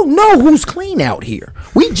 you don't know who's clean out here.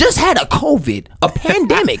 We just had a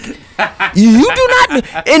pandemic. You do not,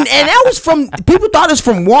 and that was from, people thought it was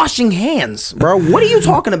from washing hands, bro. What are you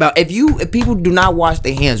talking about? If people do not wash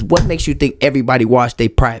their hands, what makes you think everybody wash their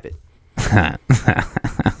private?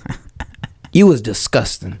 You was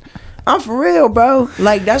disgusting. I'm for real, bro.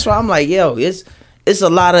 Like, that's why I'm like, yo, it's a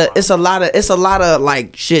lot of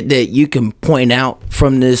like shit that you can point out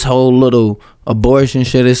from this whole little abortion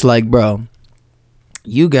shit. It's like, bro,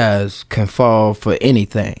 you guys can fall for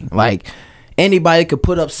anything. Like, anybody could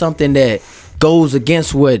put up something that goes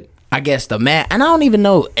against what, I guess, the man. And I don't even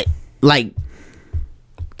know, like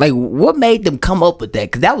what made them come up with that?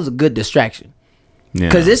 Because that was a good distraction.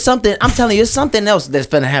 Because it's something, I'm telling you, it's something else that's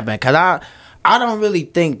finna happen. Because I don't really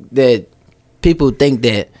think that people think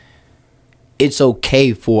that it's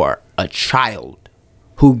okay for a child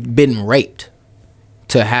who been raped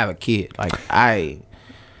to have a kid. Like, I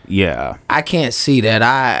can't see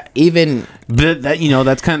that. But that,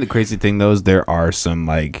 that's kind of the crazy thing though, is there are some,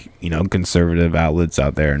 like, conservative outlets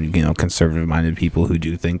out there and, conservative minded people who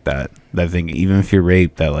do think that think even if you're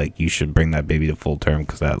raped, that, like, you should bring that baby to full term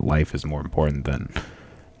because that life is more important than,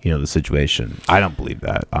 the situation. I don't believe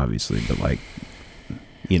that, obviously, but, like,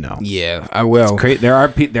 yeah, I will. There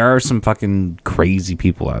are some fucking crazy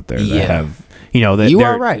people out there that have, that you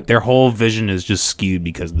are right. Their whole vision is just skewed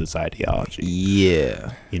because of this ideology.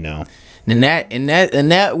 Yeah, and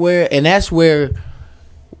that's where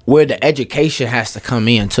the education has to come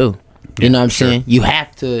in too. You know what I'm saying? You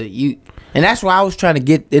have to and that's why I was trying to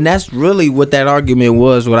get, and that's really what that argument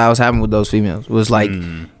was. What I was having with those females was like,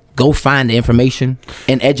 go find the information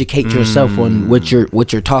and educate yourself on what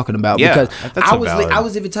you're talking about. Yeah, because I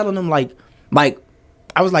was even telling them like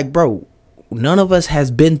I was like, bro, none of us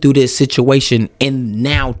has been through this situation in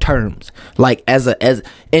now terms. Like, and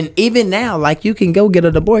even now, like, you can go get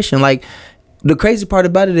an abortion. Like, the crazy part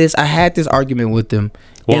about it is I had this argument with them.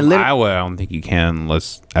 Well, in Iowa, I don't think you can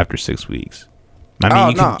unless after 6 weeks.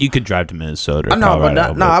 I mean, you could drive to Minnesota. Or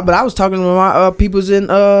Colorado, but I was talking to my peoples in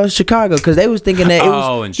Chicago because they was thinking that it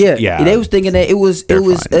was they was thinking that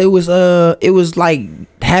it was like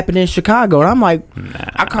happening in Chicago, and I'm like,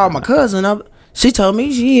 I called my cousin up. She told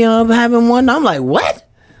me she ended up having one. I'm like, what?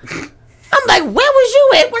 I'm like, where was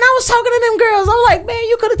you at when I was talking to them girls? I'm like, man,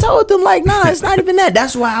 you could have told them, like, nah, it's not even that.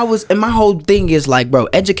 That's why I was, and my whole thing is like, bro,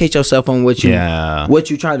 educate yourself on what you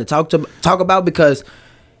trying to talk about, because,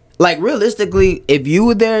 like, realistically, if you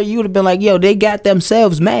were there, you would have been like, yo, they got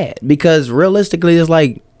themselves mad, because realistically, it's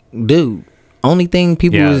like, dude, only thing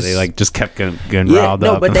people they like just kept getting riled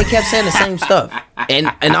up. No, but they kept saying the same stuff, and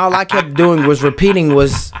all I kept doing was repeating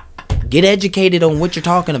was, get educated on what you're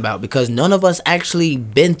talking about, because none of us actually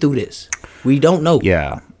been through this. We don't know.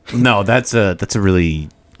 Yeah. No, that's a really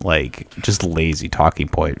like just lazy talking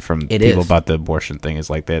point from It people is. about the abortion thing. Is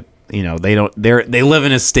like that, you know, they live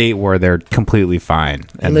in a state where they're completely fine.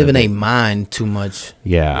 They live in a mind too much.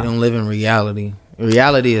 Yeah. They don't live in reality.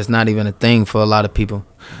 Reality is not even a thing for a lot of people.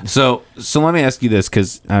 So let me ask you this,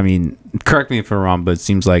 because I mean, correct me if I'm wrong, but it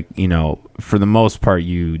seems like, you know, for the most part,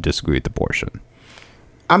 you disagree with abortion.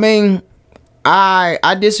 I mean,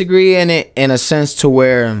 I disagree in it in a sense to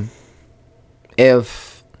where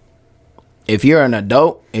if you're an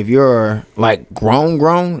adult, if you're like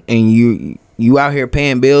grown and you out here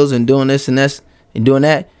paying bills and doing this and this and doing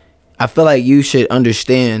that, I feel like you should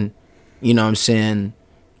understand, you know what I'm saying,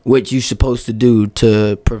 what you're supposed to do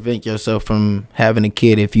to prevent yourself from having a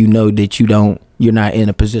kid if you know that you're not in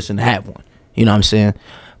a position to have one. You know what I'm saying?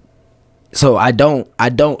 So I don't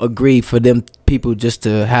agree for them people just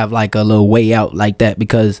to have like a little way out like that,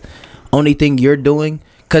 because only thing you're doing,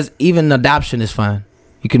 because even adoption is fine.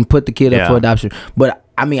 You can put the kid up for adoption. But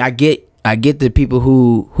I mean, I get the people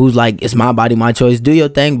who's like, it's my body, my choice, do your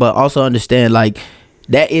thing, but also understand like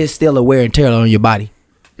that is still a wear and tear on your body.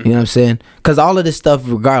 You know what I'm saying? Because all of this stuff,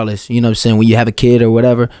 regardless, you know what I'm saying, when you have a kid or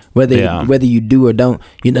whatever, whether you do or don't,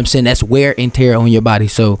 you know what I'm saying, that's wear and tear on your body.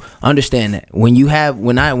 So understand that.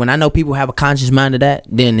 When I know people have a conscious mind of that,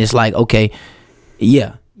 then it's like, okay,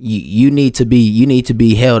 yeah, you need to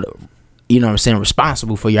be held, you know what I'm saying,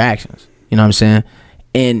 responsible for your actions. You know what I'm saying?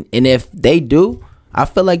 And if they do, I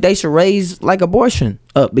feel like they should raise like abortion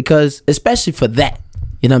up, because especially for that,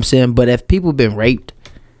 you know what I'm saying? But if people been raped,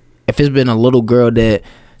 if it's been a little girl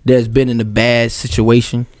that's been in a bad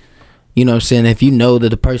situation, you know what I'm saying, if you know that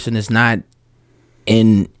the person is not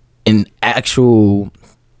in actual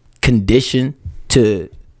condition to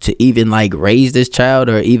even like raise this child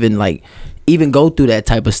or even go through that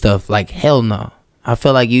type of stuff, like hell no. I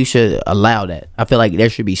feel like you should allow that. I feel like there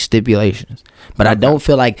should be stipulations, but I don't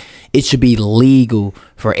feel like it should be legal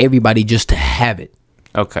for everybody just to have it.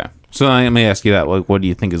 Okay. So let me ask you that. Like, what do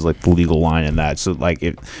you think is like the legal line in that? So like,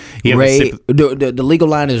 if you have Rape, the legal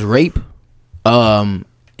line is rape.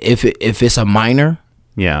 If it's a minor,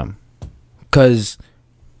 yeah, cause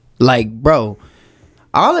like, bro,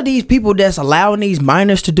 all of these people that's allowing these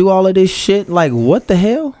minors to do all of this shit, like, what the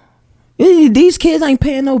hell? These kids ain't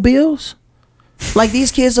paying no bills. Like,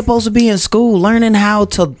 these kids supposed to be in school learning how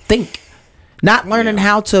to think, not learning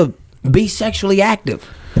how to be sexually active.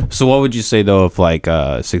 So what would you say though if like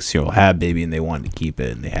a 6-year-old had a baby and they wanted to keep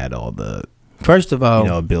it and they had all the First of all,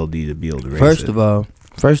 ability to be able to raise First it?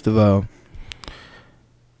 of all,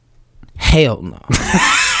 hell no.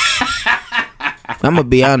 I'm gonna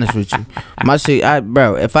be honest with you.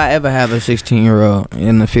 Bro, if I ever have a 16-year-old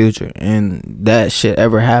in the future and that shit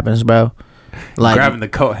ever happens, bro, like grabbing the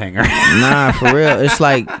coat hanger. Nah, for real. It's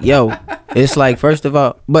like, yo, it's like, first of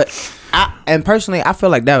all, but personally, I feel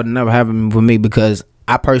like that would never happen with me, because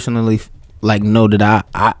I personally like know that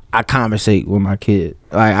I conversate with my kids.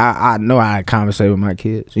 Like I know I conversate with my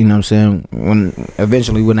kids. You know what I'm saying?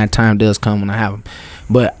 When that time does come when I have them,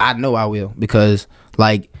 but I know I will, because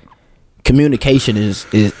like communication is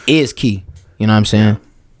key. You know what I'm saying?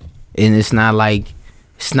 And it's not like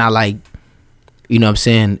you know what I'm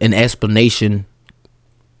saying, an explanation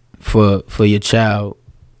for your child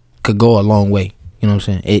could go a long way. You know what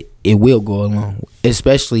I'm saying? It will go a long way,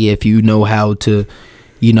 especially if you know how to,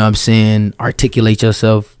 you know what I'm saying, articulate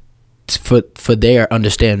yourself for their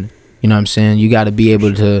understanding. You know what I'm saying? You got to be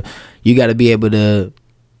able to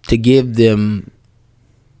give them,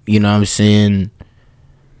 you know what I'm saying,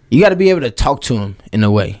 you got to be able to talk to them in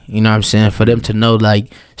a way, you know what I'm saying, for them to know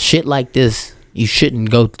like shit like this you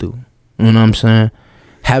shouldn't go through. You know what I'm saying?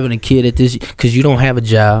 Having a kid at this, because you don't have a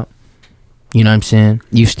job. You know what I'm saying?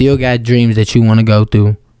 You still got dreams that you want to go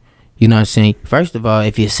through. You know what I'm saying? First of all,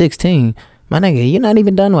 if you're 16, my nigga, you're not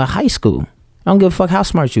even done with high school. I don't give a fuck how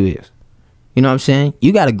smart you is. You know what I'm saying?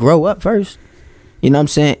 You got to grow up first. You know what I'm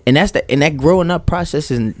saying? And that growing up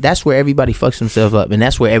process, and that's where everybody fucks themselves up, and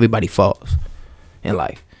that's where everybody falls in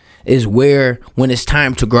life. Is where, when it's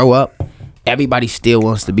time to grow up, everybody still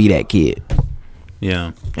wants to be that kid.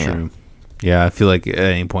 Yeah, true. Yeah, I feel like at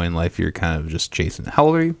any point in life you're kind of just chasing. How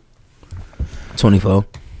old are you? 24.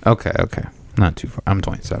 Okay. Not too far. I'm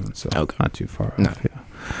 27, so okay. Not too far. No. Yeah.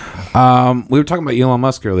 We were talking about Elon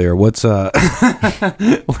Musk earlier. What's what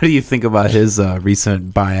do you think about his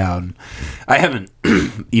recent buyout? I haven't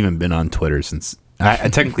even been on Twitter since. I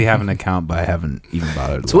technically have an account, but I haven't even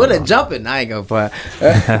bothered. Twitter jumping. I ain't gonna play.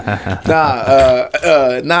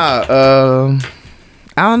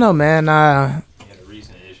 I don't know, man.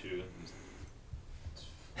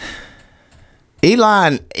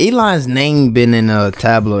 Elon's name been in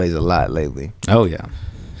tabloids a lot lately. Oh yeah,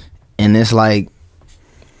 and it's like,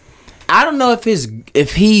 I don't know if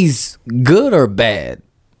he's good or bad.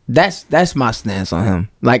 That's my stance on him.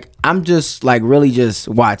 Like, I'm just like really just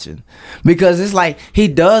watching, because it's like he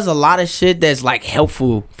does a lot of shit that's like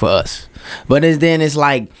helpful for us, but then it's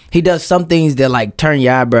like he does some things that like turn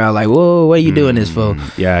your eyebrow, like, whoa, what are you doing this for?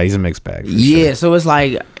 Yeah, he's a mixed bag. Yeah, Sure. so it's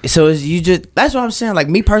like, you just, that's what I'm saying. Like,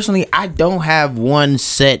 me personally, I don't have one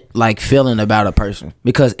set like feeling about a person,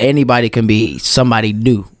 because anybody can be somebody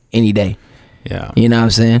new any day. Yeah. You know what I'm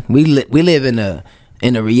saying? We live in a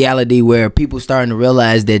reality where people starting to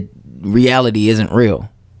realize that reality isn't real,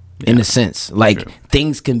 in a sense. Like,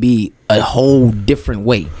 things can be a whole different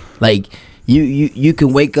way. Like, you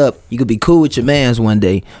can wake up, you could be cool with your mans one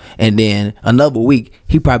day, and then another week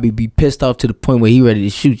he probably be pissed off to the point where he ready to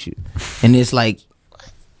shoot you. And it's like,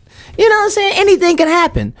 you know what I'm saying? Anything can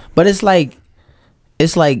happen. But it's like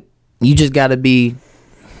you just gotta be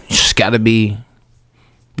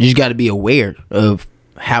aware of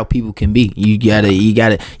how people can be. You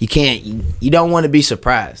don't want to be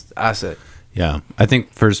surprised, I said. Yeah. I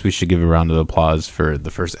think first we should give a round of applause for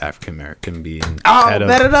the first African American being bet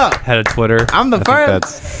it up. head of Twitter. I'm the I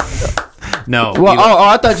first. Think that's, no. Well,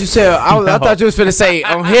 I thought you said I thought you was finna say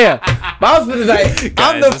on here. But I was finna say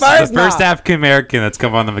I'm the This is first. the first African American that's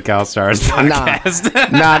come on the Macau Stars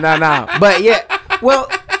podcast. Nah. But yeah, well,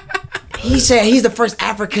 he said he's the first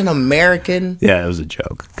African American. Yeah, it was a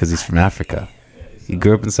joke because he's from Africa. He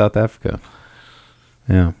grew up in South Africa.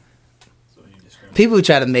 Yeah. People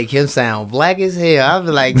try to make him sound black as hell. I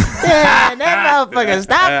was like, yeah, that motherfucker,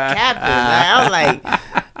 stop capping. I was like,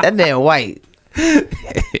 that damn white.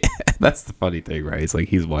 That's the funny thing, right? It's like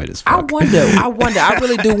he's white as I fuck. wonder. I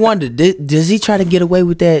really do wonder. Does he try to get away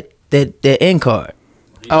with that end card?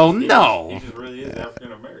 Oh no. He just really is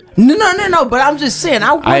African American. No. But I'm just saying.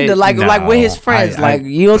 I wonder, like with his friends.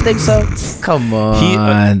 You don't think so? Come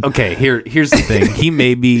on. Okay, here's the thing.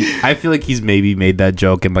 I feel like he's maybe made that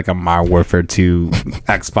joke in like a Modern Warfare 2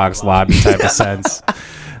 Xbox lobby type of sense.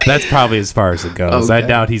 That's probably as far as it goes. Okay. I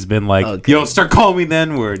doubt he's been like, yo, start calling me the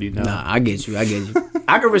N-word, you know? Nah, I get you. I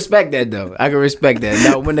can respect that though.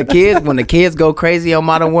 No, when the kids go crazy on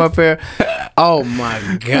Modern Warfare, oh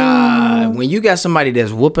my god! When you got somebody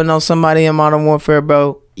that's whooping on somebody in Modern Warfare,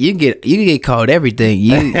 bro, you get called everything.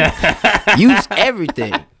 You use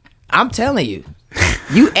everything. I'm telling you,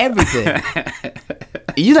 everything.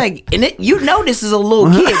 You like, and this is a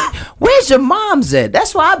little kid. Where's your mom's at?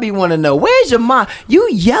 That's why I be want to know. Where's your mom? You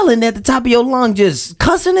yelling at the top of your lung, just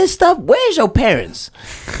cussing and stuff. Where's your parents?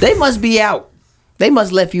 They must be out. They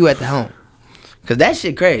must left you at the home. Cause that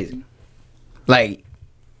shit crazy. Like,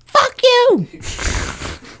 fuck you.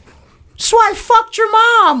 That's why I fucked your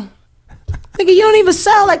mom. Nigga, you don't even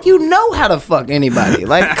sound like you know how to fuck anybody.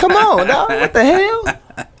 Like, come on, dog. What the hell?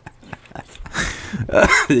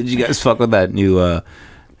 Did you guys fuck with that new?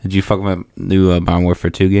 Did you fuck with that new Modern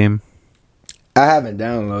Warfare 2 game? I haven't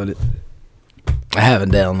downloaded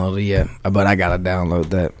yet, but I gotta download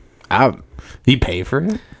that. You pay for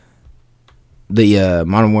it? The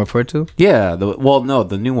Modern Warfare 2? Yeah.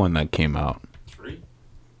 The new one that came out. It's free.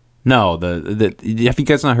 No, the have you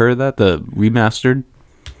guys not heard of that? The remastered.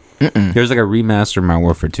 There's like a remastered Modern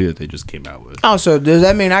Warfare 2 that they just came out with. Oh, so does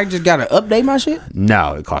that mean I just gotta update my shit?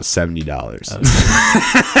 No, it costs $70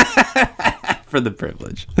 for the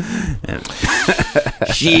privilege.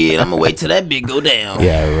 Shit, I'm gonna wait till that bit go down.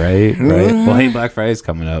 Yeah, right. Well, hey, Black Friday's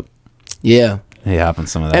coming up. Yeah. Hey, hop on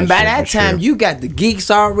some of that. And by shit that for time, sure. you got the geeks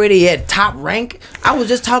already at top rank. I was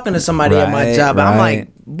just talking to somebody at my Right, job, and I'm right. like,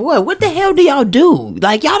 boy, what the hell do y'all do?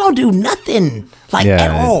 Like, y'all don't do nothing, like, Yeah.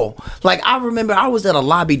 at all. Like, I remember I was at a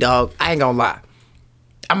lobby, dog. I ain't gonna lie.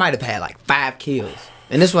 I might have had like 5 kills.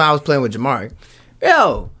 And this one I was playing with Jamari.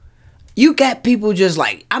 Yo, you got people just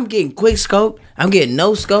like, I'm getting quick scope, I'm getting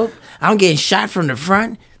no scope, I'm getting shot from the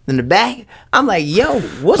front, then the back. I'm like, yo,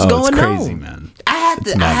 what's going it's crazy, on? man. I had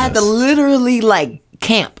to madness. literally like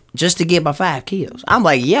camp just to get my 5 kills. I'm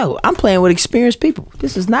like, yo, I'm playing with experienced people.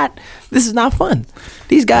 This is not fun.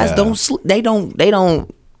 These guys Yeah. don't sleep. They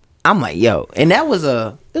don't. I'm like, yo, and it was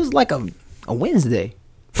like a Wednesday.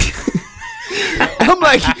 I'm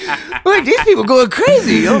like, wait, these people going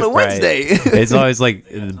crazy on a Wednesday. Right. It's always like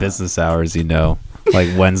in the business hours, you know, like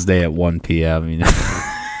Wednesday at 1 p.m. You know.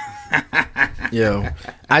 Yo,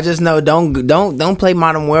 I just know don't play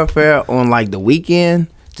Modern Warfare on like the weekend.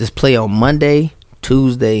 Just play on Monday,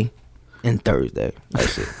 Tuesday, and Thursday.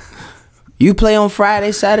 That's it. You play on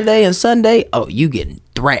Friday, Saturday, and Sunday. Oh, you getting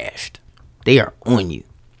thrashed. They are on you.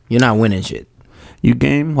 You're not winning shit. You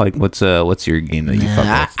game? Like what's your game that you fuck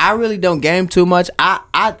with? I really don't game too much. I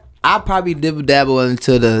I probably dibble dabble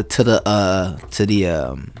into the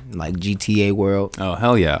like GTA world. Oh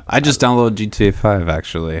hell yeah! I just downloaded GTA 5.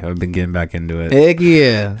 Actually, I've been getting back into it. Heck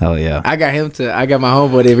yeah! Hell yeah! I got my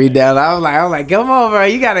homeboy to read down. I was like, come on, bro,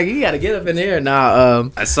 you gotta get up in here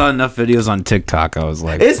now. I saw enough videos on TikTok. I was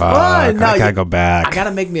like, it's fuck, fun. No, I gotta go back. I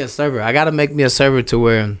gotta make me a server to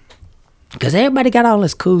where. Because everybody got all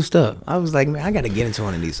this cool stuff. I was like, man, I got to get into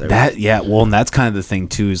one of these servers. Well, and that's kind of the thing,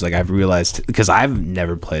 too, is like I've realized, because I've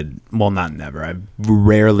never played, well, not never, I've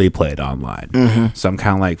rarely played online. Mm-hmm. So I'm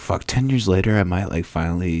kind of like, fuck, 10 years later, I might like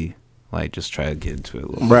finally like just try to get into it a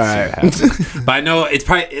little right. bit. Right. But I know it's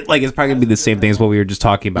probably going to be the same thing as what we were just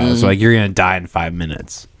talking about. Mm-hmm. So like you're going to die in 5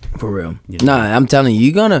 minutes. For real. You know? Nah, I'm telling you,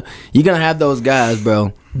 you're gonna have those guys,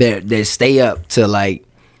 bro, that stay up till like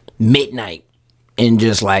midnight. And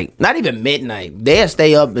just like not even midnight, they'll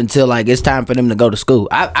stay up until like it's time for them to go to school.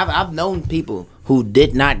 I've known people who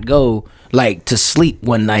did not go like to sleep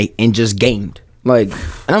one night and just gamed. Like,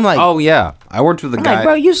 and I'm like, Oh yeah, I worked with a guy. like,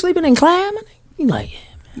 bro, you sleeping in clam? You like,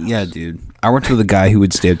 Yeah, dude. I worked with a guy who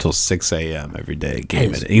would stay up till 6 a.m. every day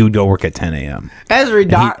gaming. He would go work at 10 a.m. that's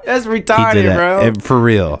retarded, He did bro. it for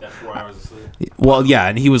real. Got 4 hours of sleep. Well, yeah,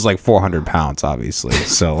 and he was like 400 pounds, obviously.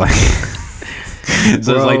 So like, so it's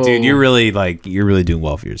like, dude, you're really doing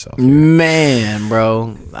well for yourself. Man,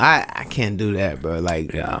 bro, I can't do that, bro.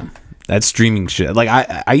 Like, Yeah, that streaming shit. Like,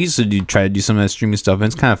 I used to try to do some of that streaming stuff, and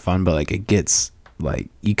it's kind of fun, but like, it gets like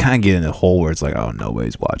you kind of get in a hole where it's like, oh,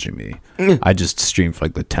 nobody's watching me. I just streamed for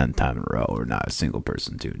like the 10th time in a row, or not a single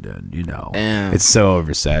person tuned in. You know, Damn. it's so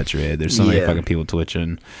oversaturated. There's so many Yeah. fucking people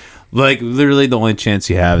twitching. Like, literally, the only chance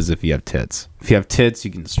you have is if you have tits. If you have tits,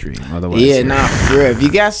 you can stream. Otherwise, yeah, nah, for real. If you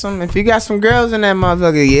got some girls in that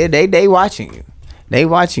motherfucker, yeah, they watching you. They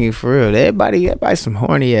watching you for real. Everybody some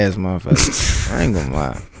horny ass motherfuckers. I ain't gonna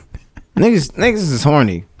lie. Niggas is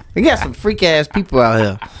horny. They got some freak ass people out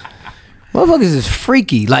here. Motherfuckers is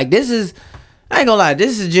freaky. Like, this is, I ain't gonna lie,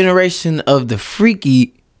 this is a generation of the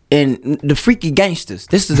freaky and the freaky gangsters.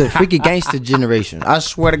 This is the freaky gangster generation. I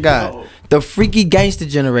swear to God. The freaky gangster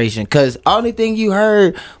generation. Cause only thing you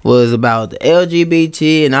heard was about the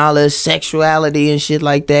LGBT and all this sexuality and shit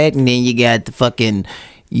like that. And then you got the fucking,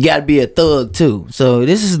 you gotta be a thug too. So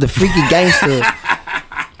this is the freaky gangster.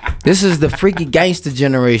 This is the freaky gangster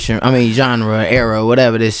generation. I mean, genre, era,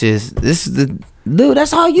 whatever this is. This is the, dude,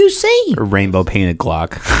 that's all you see. a rainbow painted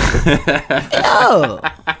Glock. Yo.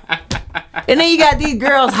 And then you got these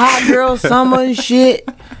girls, hot girls, summer and shit.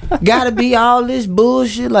 Gotta be all this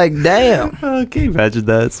bullshit. Like, damn. Can you imagine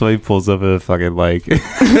that? Somebody pulls up in a fucking like, they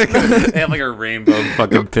have like a rainbow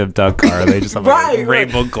fucking pimped out car. They just have like Right, a right.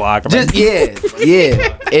 rainbow Glock. I'm Just, like,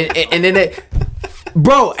 yeah. And then they,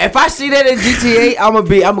 bro, if I see that in GTA, I'm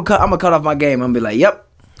gonna cut off my game. I'm gonna be like, yep,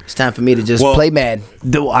 it's time for me to just Well, play Mad. I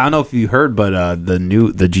don't know if you heard, but the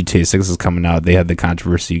GTA 6 is coming out. They had the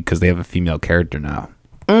controversy because they have a female character now.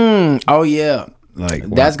 Oh yeah, Like,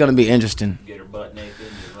 that's gonna be interesting. Get her butt naked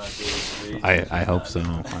and run through the streets. I hope so. I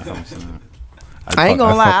hope so. I ain't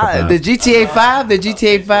gonna lie. The GTA 5,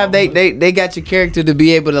 they got your character to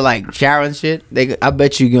be able to like shower and shit. I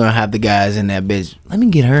bet you gonna have the guys in that bitch. Let me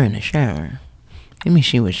get her in the shower. Let me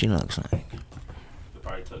see what she looks like. They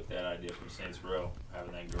probably took that idea from Saints Row,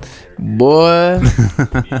 having that girl character Boy,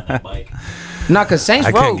 be on that bike. nah, cause Saints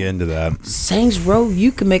I Row, couldn't get into that. Saints Row,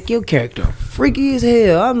 you can make your character freaky as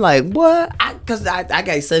hell. I'm like, what? Cause I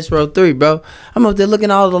got Saints Row 3, bro. I'm up there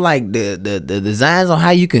looking at all the like the designs on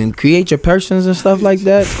how you can create your persons and stuff like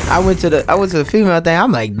that. I went to the female thing.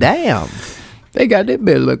 I'm like, damn, they got that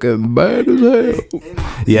bitch looking bad as hell.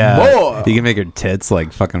 Yeah, Boy. you can make her tits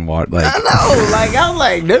like fucking water, like I know, like I'm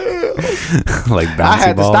like, damn. like bouncy I had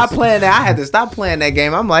to balls. stop playing that. I had to stop playing that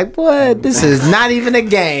game. I'm like, what? This is not even a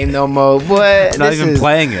game no more. What? I'm not even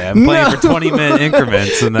playing it. I'm playing for 20-minute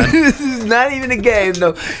increments, and then This is not even a game,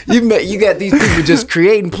 no. You got these people just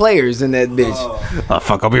creating players in that bitch. oh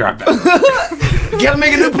fuck, I'll be right back. Gotta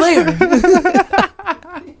make a new player.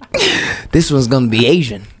 This one's gonna be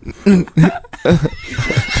Asian.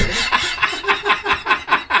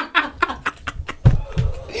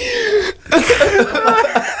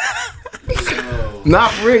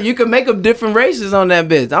 Not for real. You can make them different races on that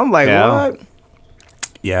bitch. I'm like, Yeah. what?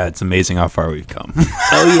 Yeah, it's amazing how far we've come.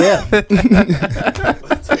 Oh yeah.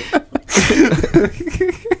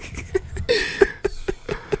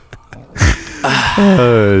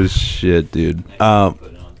 Oh shit, dude. Putting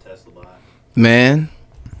on Tesla bot. Man.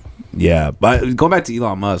 Yeah, but going back to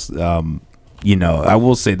Elon Musk, you know, I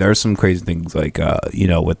will say there are some crazy things like, you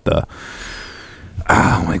know, with the,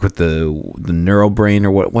 like with the neural brain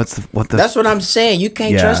or what the That's what I'm saying. You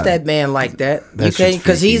can't Yeah. trust that man like that. You That's can't just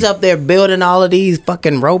because he's freaky. up there building all of these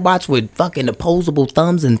fucking robots with fucking opposable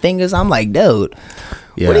thumbs and fingers. I'm like, dude,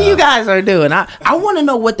 what are you guys are doing? I want to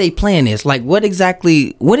know what they plan is. Like, what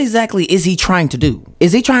exactly is he trying to do?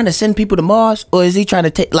 Is he trying to send people to Mars, or is he trying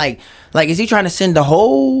to take like is he trying to send the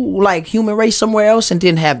whole like human race somewhere else and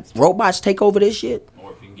then have robots take over this shit?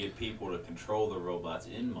 Or if you can get people to control the robots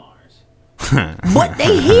in Mars. But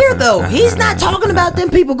they here though. He's not talking about them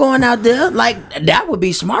people going out there. Like that would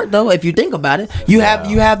be smart though if you think about it. You have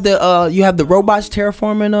the robots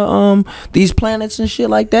terraforming these planets and shit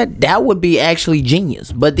like that. That would be actually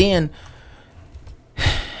genius. But then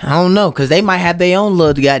I don't know, cause they might have their own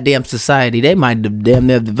little goddamn society. They might damn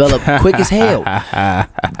near develop quick as hell.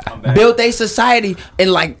 Built a society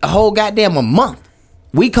in like a whole goddamn a month.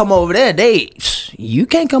 We come over there, you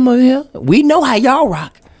can't come over here. We know how y'all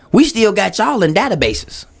rock. We still got y'all in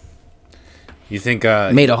databases. You think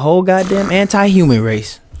Made a whole goddamn anti-human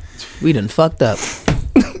race. We done fucked up.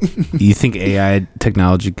 you think AI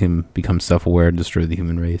technology can become self-aware and destroy the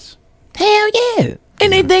human race? Hell yeah.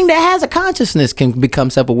 Anything that has a consciousness can become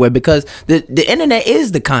self-aware because the internet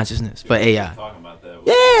is the consciousness for AI. Talking about that.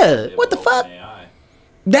 Yeah, what the fuck? AI.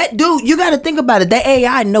 That dude, you got to think about it. That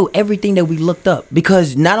AI know everything that we looked up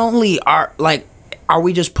because not only are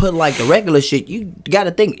we just put like the regular shit, you got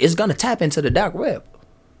to think it's going to tap into the dark web.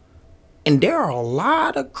 And there are a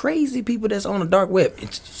lot of crazy people that's on the dark web.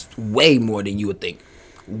 It's just way more than you would think.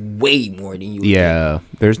 Way more than you would think.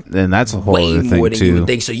 Yeah, and that's a whole Way other more thing than you too. would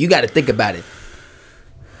think. So you got to think about it.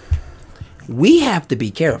 We have to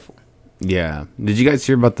be careful. Yeah. Did you guys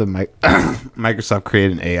hear about the Microsoft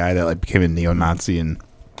created an AI that like became a neo-Nazi in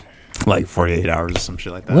like 48 hours or some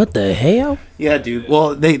shit like that? What the hell? Yeah, dude.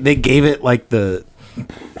 Well, they gave it like the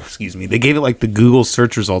they gave it like the Google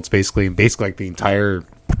search results basically, and basically like the entire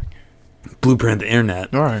blueprint of the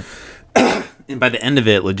internet. All right. And by the end of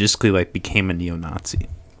it, logistically like became a neo-Nazi.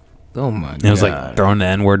 Oh my god. It was like throwing the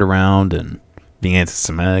N-word around and being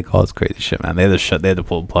anti-Semitic, all this crazy shit, man. They had to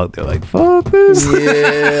pull the plug. They're like, fuck this.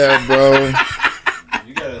 Yeah, bro.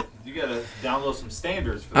 You gotta download some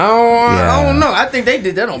standards for I don't know. I think they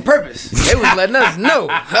did that on purpose. They was letting us know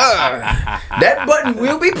that button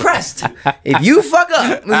will be pressed if you fuck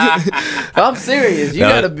up. I'm serious. You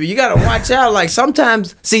gotta watch out. Like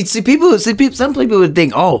sometimes, some people would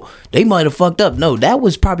think, oh, they might have fucked up. No, that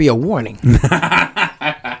was probably a warning.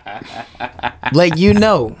 Like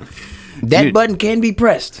that Dude. button can be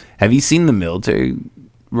pressed. Have you seen the military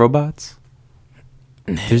robots?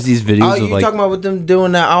 There's these videos Oh, of you like talking about with them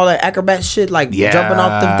doing all that acrobat shit, like Yeah, jumping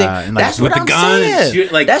off them things? and, like, That's with what the I'm gun and saying.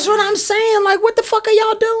 shoot, like- That's what I'm saying. Like, what the fuck are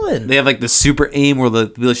y'all doing? they have like the super aim where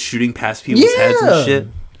they're shooting past people's heads Yeah. and shit.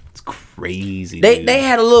 It's crazy. They dude.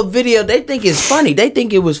 had a little video. They think it's funny. They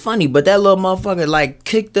think it was funny, but that little motherfucker like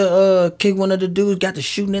kicked one of the dudes, got to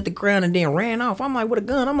shooting at the ground, and then ran off. I'm like, with a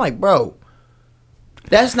gun. I'm like, bro,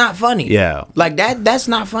 that's not funny. Yeah. like that's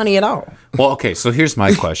not funny at all. Well, okay, so here's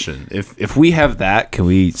my question: if we have that, can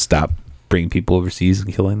we stop bringing people overseas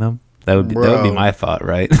and killing them? That would be Bro. my thought,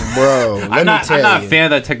 right? Bro, I'm not a fan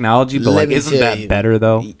of that technology, but Let like, me isn't tell that you. better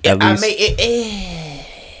though? At I least? mean,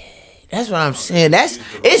 that's what I'm saying.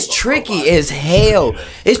 It's tricky as hell.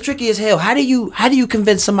 It's tricky as hell. How do you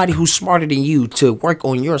convince somebody who's smarter than you to work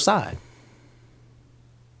on your side?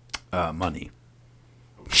 Money.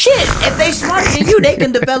 Shit, if they smarter than you, they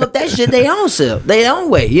can develop that shit their own self, their own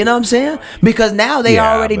way. You know what I'm saying? Because now they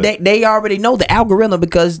Yeah, already but- they already know the algorithm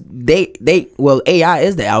because AI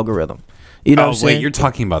is the algorithm. You know what I'm saying? Wait, you're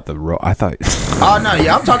talking about the I thought. Oh no,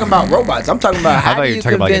 yeah, I'm talking about robots. I'm talking about I how thought do you you were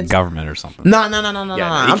talking about like a convince. government or something. No. Yeah, no, you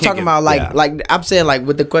I'm can't talking get- about yeah. like I'm saying like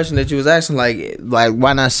with the question that you was asking like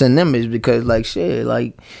why not send them is because like shit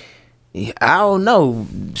like I don't know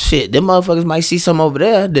shit them motherfuckers might see some over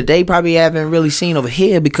there that they probably haven't really seen over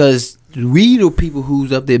here because we the people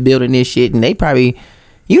who's up there building this shit and they probably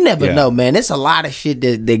you never Yeah. know, man. It's a lot of shit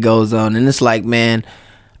that goes on and it's like, man,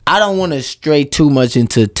 I don't want to stray too much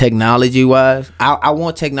into technology wise. I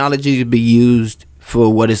want technology to be used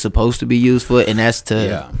for what it's supposed to be used for, and that's to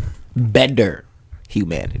Yeah. better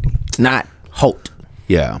humanity, not halt.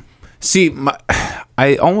 Yeah. See,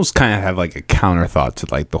 I almost kind of have like a counter thought to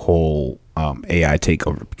like the whole AI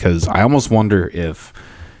takeover because I almost wonder if,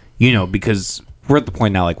 because we're at the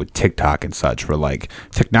point now like with TikTok and such where like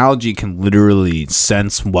technology can literally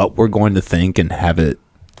sense what we're going to think and have it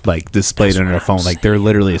like displayed on our phone. Like they're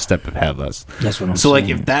literally a step ahead of us. That's what I'm so saying.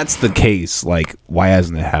 like if that's the case, like why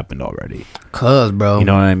hasn't it happened already? Cause, bro, You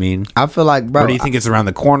know what I mean? I feel like, bro, Or do you think it's around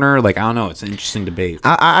the corner? Like I don't know. It's an interesting debate.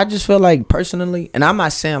 I just feel like personally, and I'm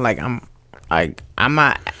not saying like like I'm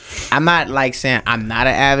not like saying I'm not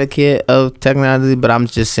an advocate of technology, but I'm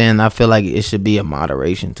just saying I feel like it should be a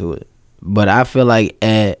moderation to it. But I feel like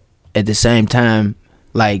at the same time,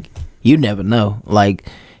 like you never know. Like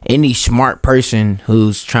any smart person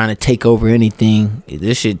who's trying to take over anything,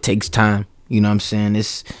 this shit takes time. You know what I'm saying?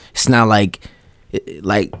 It's not like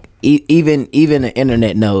even the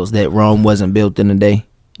internet knows that Rome wasn't built in a day.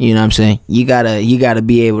 You know what I'm saying? You gotta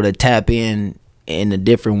be able to tap in a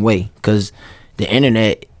different way, because the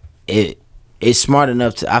internet it's smart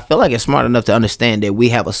enough to, I feel like it's smart enough to understand that we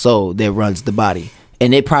have a soul that runs the body,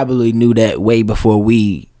 and it probably knew that way before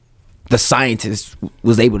the scientists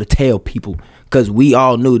was able to tell people, because we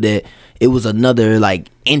all knew that it was another like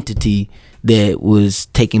entity that was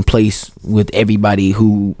taking place with everybody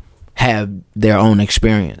who have their own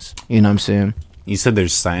experience. You know what I'm saying? You said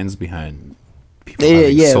there's science behind people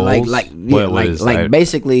having souls? like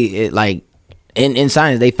basically it, like in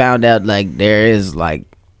science they found out like there is like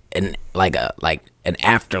an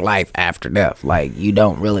afterlife after death. Like you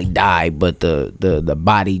don't really die, but the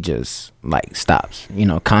body just like stops. You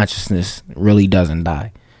know, consciousness really doesn't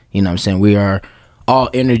die. You know what I'm saying? We are all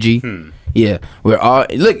energy. Yeah, we're all,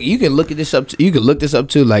 look, you can look this up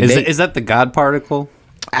too. Like is that the God particle?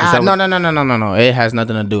 No. It has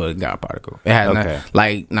nothing to do with God particle. It has Okay.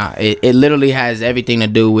 It literally has everything to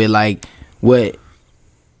do with like what.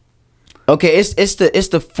 Okay, it's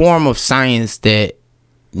the form of science that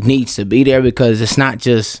needs to be there, because it's not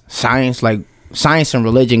just science. Like science and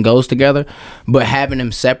religion goes together, but having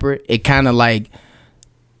them separate, it kind of like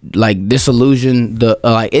disillusion the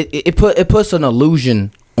it puts an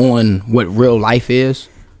illusion on what real life is,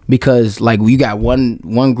 because like you got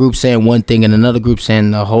one group saying one thing and another group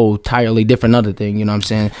saying a whole entirely different other thing. You know what I'm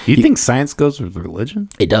saying? You think science goes with religion?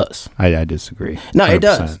 It does. I disagree. No, 100%. it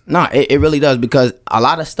does. No, it really does, because a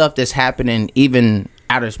lot of stuff that's happening even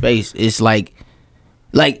outer space is like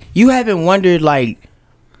you haven't wondered like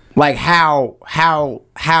how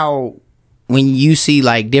when you see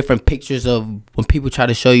like different pictures of when people try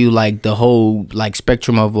to show you like the whole like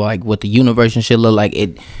spectrum of like what the universe and shit look like,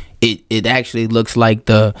 it actually looks like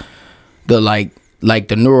the like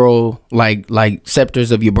the neural like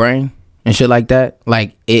receptors of your brain and shit like that.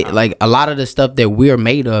 Like it, like a lot of the stuff that we're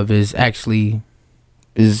made of is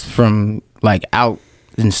from like out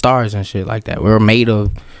in stars and shit like that. We're made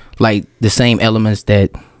of like the same elements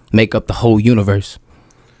that make up the whole universe.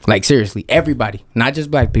 Like seriously, everybody, not just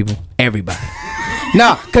black people, everybody.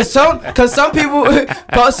 No, cause some people will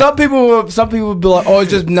be like, oh, it's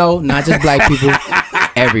just no, not just black people,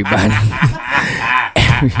 everybody,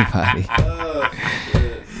 everybody.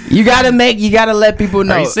 You gotta let people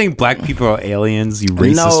know. Are you saying black people are aliens? You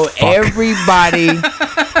racist No, fuck.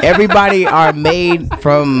 everybody are made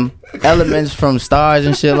from elements from stars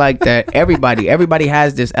and shit like that. Everybody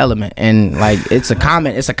has this element, and like it's a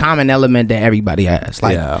common element that everybody has.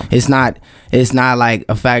 Like it's not like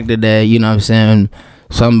a factor that, you know what I'm saying,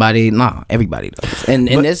 everybody does. And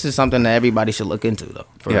this is something that everybody should look into though.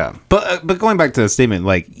 Yeah. But going back to the statement,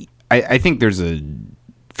 like I think there's a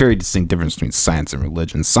very distinct difference between science and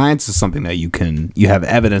religion. Science is something that you have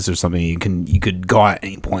evidence or something you could go at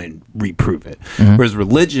any point and reprove it. Mm-hmm. Whereas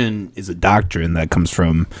religion is a doctrine that comes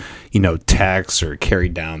from, texts or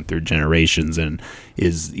carried down through generations and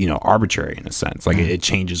is, arbitrary in a sense. Like it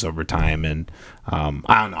changes over time, and I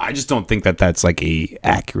don't know. I just don't think that that's like a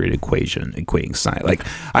accurate equation equating science. Like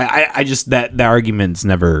I just that the argument's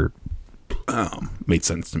never made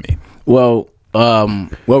sense to me. Well,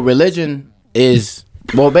 religion is.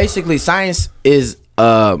 Well, basically, science is,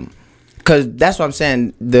 because that's what I'm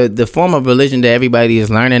saying. The form of religion that everybody is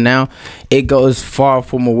learning now, it goes far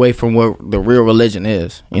from away from what the real religion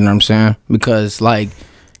is. You know what I'm saying? Because like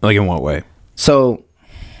in what way? So,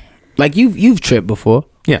 like you've tripped before,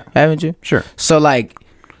 yeah, haven't you? Sure. So like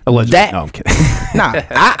allegedly. that. No, I'm kidding. Nah,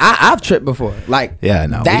 I've tripped before. Like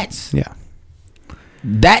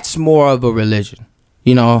that's more of a religion.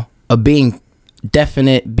 A being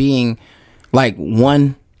definite, being like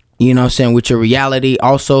one, you know what I'm saying, with your reality.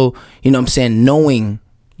 Also, you know what I'm saying, knowing,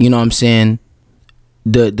 you know what I'm saying,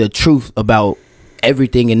 the truth about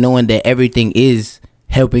everything, and knowing that everything is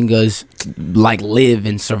helping us like live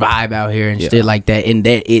and survive out here and shit like that, and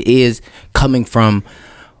that it is coming from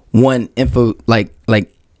one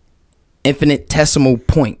infinitesimal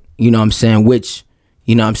point, you know what I'm saying, which,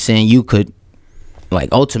 you know what I'm saying, you could like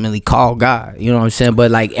ultimately call God, you know what I'm saying,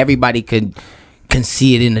 but like everybody can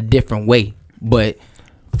see it in a different way. But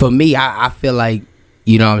for me, I feel like,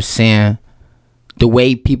 you know what I'm saying, the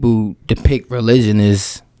way people depict religion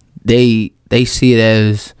is they see it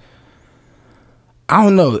as, I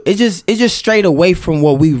don't know, it just straight away from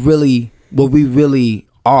what we really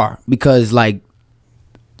are, because like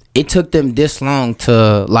it took them this long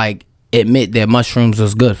to like admit that mushrooms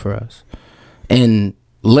was good for us. And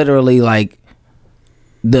literally like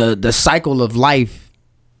the cycle of life,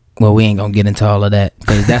 well, we ain't gonna get into all of that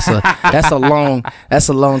because that's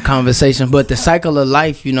a long conversation. But the cycle of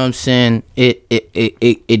life, you know what I'm saying,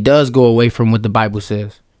 it does go away from what the Bible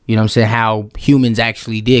says. You know what I'm saying, how humans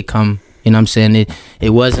actually did come. You know what I'm saying, it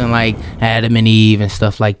wasn't like Adam and Eve and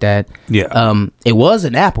stuff like that. Yeah. It was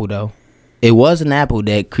an apple though. It was an apple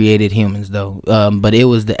that created humans though. But it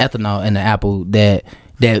was the ethanol in the apple that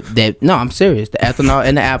no, I'm serious. The ethanol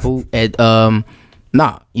in the apple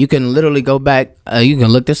you can literally go back. You can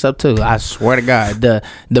look this up too. I swear to God,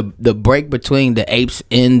 the break between the apes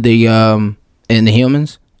and the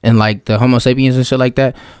humans and like the Homo sapiens and shit like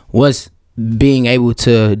that was being able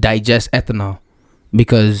to digest ethanol,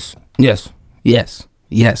 because yes.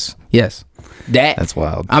 That's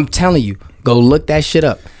wild. I'm telling you, go look that shit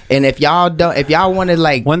up. And if y'all want to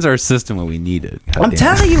like, When's our system when we need it? I'm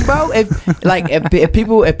telling you, bro.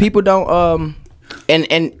 If people don't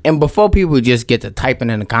and before people just get to typing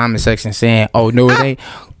in the comment section saying, "Oh no, it ain't,"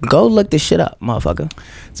 go look this shit up, motherfucker.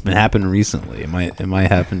 It's been happening recently. It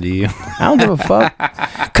might happen to you. I don't give a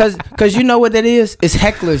fuck, cause you know what that is? It's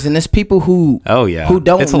hecklers, and it's people who who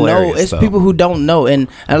don't It's know. hilarious, It's though. people who don't know, and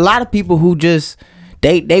a lot of people who just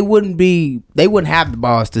they wouldn't have the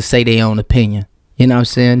balls to say their own opinion. You know what I'm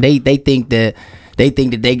saying? They think that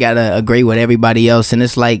they gotta agree with everybody else, and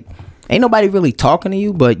it's like ain't nobody really talking to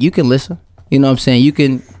you, but you can listen. You know what I'm saying? You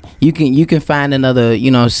can find another,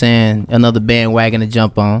 you know what I'm saying, another bandwagon to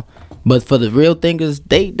jump on. But for the real thinkers,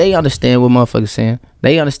 they understand what motherfuckers saying.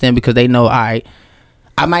 They understand because they know, all right,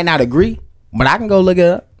 I might not agree, but I can go look it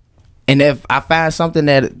up. And if I find something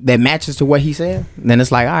that matches to what he said, then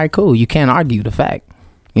it's like, all right, cool. You can't argue the fact.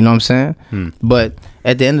 You know what I'm saying? But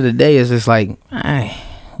at the end of the day, it's just like,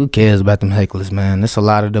 who cares about them hecklers, man? There's a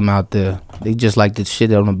lot of them out there. They just like the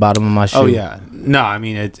shit on the bottom of my shoe. Oh yeah. No, I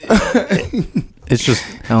mean it's just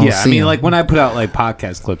I mean like when I put out like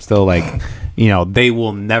podcast clips, they'll like, you know, they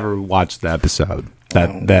will never watch the episode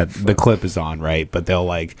that the clip is on, right? But they'll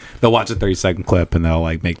watch a 30-second clip and they'll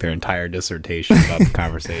like make their entire dissertation about the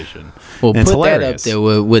conversation. Well, And put it's that up hilarious. there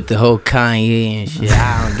with the whole Kanye and shit.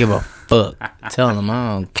 I don't give a fuck. Tell them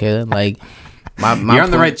I don't care. Like my You're on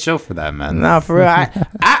the point- right show for that, man. Nah, for real.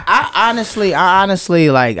 I honestly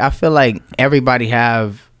like, I feel like everybody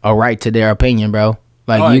have a right to their opinion, bro.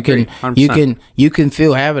 Like I you agree, can 100%. you can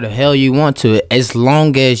feel however the hell you want to, as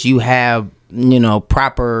long as you have, you know,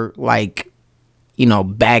 proper like, you know,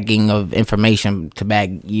 bagging of information to back,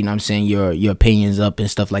 you know what I'm saying, your opinions up and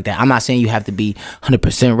stuff like that. I'm not saying you have to be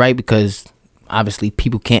 100% right, because obviously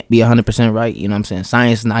people can't be 100% right, you know what I'm saying?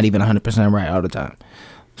 Science is not even 100% right all the time.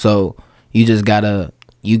 So you just gotta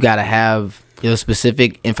have your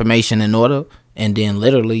specific information in order, and then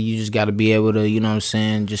literally you just gotta be able to, you know what I'm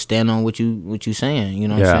saying, just stand on what you saying, you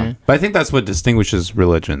know what I'm saying? But I think that's what distinguishes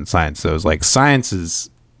religion and science. So it's like science is,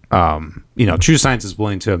 you know, true science is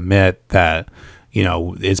willing to admit that, you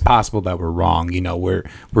know, it's possible that we're wrong. You know, we're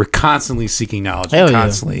constantly seeking knowledge, Hell and yeah.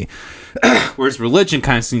 constantly. Whereas religion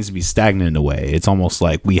kind of seems to be stagnant in a way. It's almost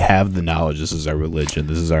like we have the knowledge. This is our religion.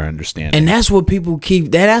 This is our understanding. And that's what people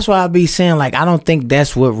keep. That's why I be saying, like, I don't think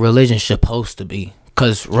that's what religion's supposed to be.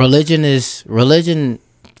 Because religion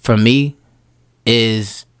for me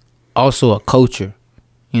is also a culture.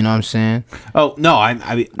 You know what I'm saying? Oh no, I'm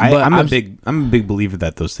a big believer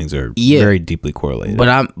that those things are very deeply correlated.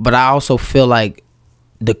 But I also feel like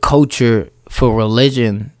the culture for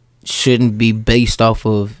religion shouldn't be based off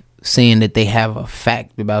of saying that they have a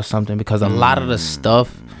fact about something, because a lot of the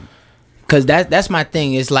stuff, because that's my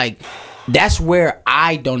thing. It's like, that's where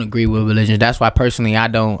I don't agree with religion. That's why personally I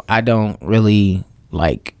don't really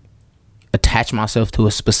like attach myself to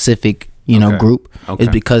a specific, you know, group. Okay.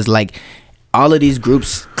 It's because like all of these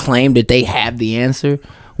groups claim that they have the answer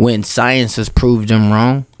when science has proved them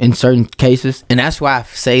wrong in certain cases. And that's why I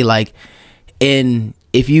say, like,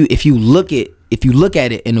 if you look at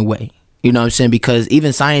it in a way, you know what I'm saying, because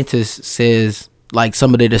even scientists says like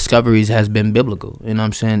some of the discoveries has been biblical. You know what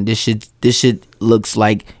I'm saying? This shit looks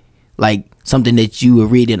like something that you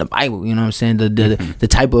would read in the Bible. You know what I'm saying? The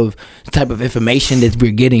type of information that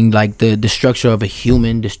we're getting, like the structure of a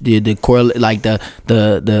human, the correlate, like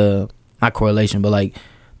the not correlation, but like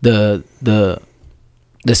the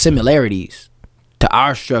similarities to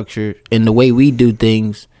our structure and the way we do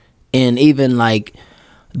things, and even like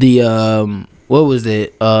the what was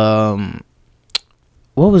that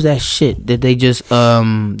shit that they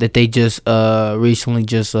just recently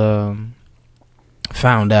just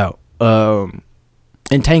found out, quantum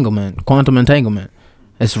entanglement.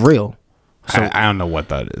 It's real. I don't know what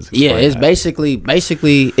that is. Yeah, Explain it's that.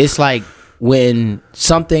 basically it's like when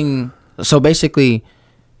something. So basically,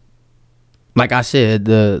 like I said,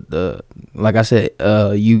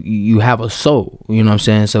 you have a soul. You know what I'm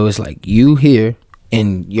saying? So it's like you here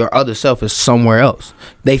and your other self is somewhere else.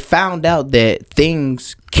 They found out that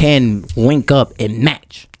things can link up and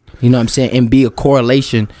match. You know what I'm saying? And be a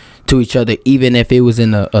correlation to each other, even if it was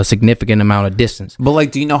in a significant amount of distance. But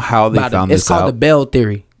like, do you know how they found It's this called out? the Bell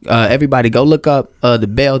theory. Everybody go look up the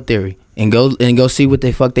Bell theory and go see what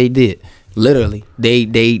the fuck they did. Literally, they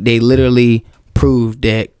literally proved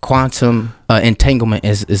that quantum entanglement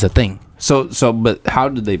is a thing. But how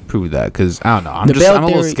did they prove that? Because I don't know. I'm The Bell a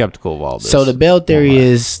little theory- skeptical of all this. So the Bell theory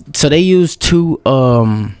is they use two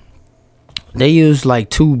like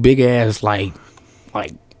two big ass like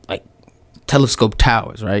telescope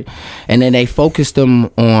towers, right? And then they focused them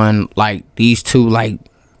on like these two like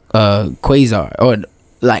quasar or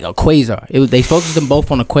like a quasar. They focused them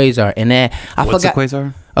both on a quasar, and then What's a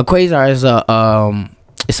quasar? A quasar is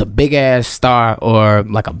it's a big ass star or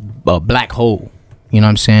like a black hole. You know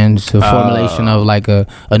what I'm saying? It's a formulation of like a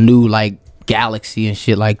new like galaxy and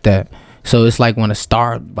shit like that. So it's like when a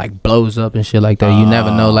star like blows up and shit like that. You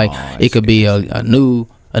never know. Like it could be a new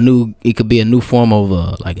it could be a new form of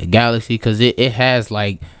like a galaxy because it has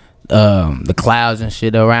like the clouds and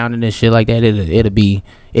shit around it and shit like that. It'll be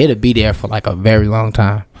there for like a very long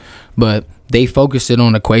time. But they focused it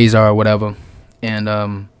on the quasar or whatever,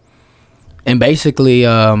 and basically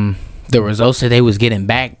the results that they was getting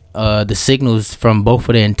back, the signals from both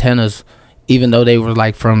of the antennas, even though they were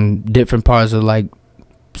like from different parts of like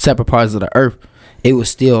separate parts of the earth, it was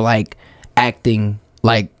still like acting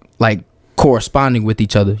like corresponding with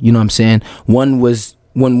each other. You know what I'm saying? When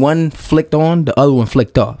one flicked on, the other one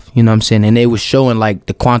flicked off. You know what I'm saying? And they was showing like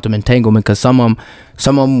the quantum entanglement because some of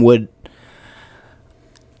them would.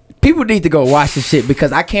 People need to go watch this shit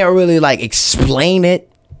because I can't really like explain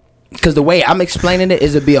it because the way I'm explaining it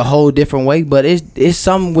is to be a whole different way. But it's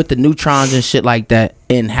something with the neutrons and shit like that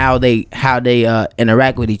and how they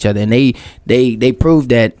interact with each other, and they proved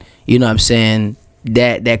that, you know what I'm saying,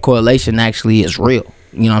 that correlation actually is real.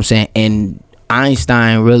 You know what I'm saying? And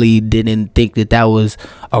Einstein really didn't think that was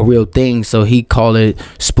a real thing, so he called it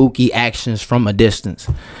spooky actions from a distance.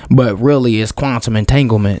 But really, it's quantum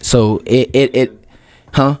entanglement. So it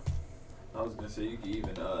huh? I was gonna say you could even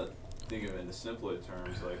think of it in simpler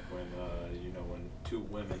terms, like when when two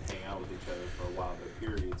women hang out with each other for a while, their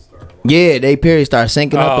periods start. Yeah, they period start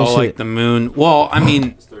syncing up and shit. like the moon. Well, I mean,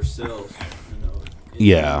 It's their cells,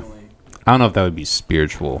 Yeah. independently. I don't know if that would be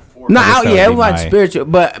spiritual. No, I guess that would yeah, be it wasn't my- spiritual,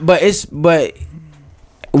 but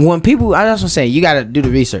when people, I just want to say, you got to do the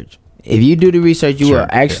research. If you do the research, you Sure, will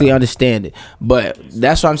actually understand it. But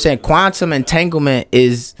that's what I'm saying. Quantum entanglement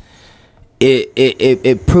is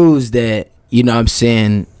it proves that, you know what I'm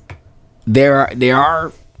saying, there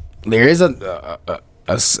is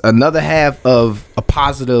another half of a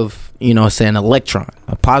positive, you know what I'm saying, electron.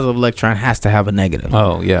 A positive electron has to have a negative.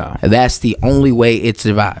 Oh yeah. That's the only way it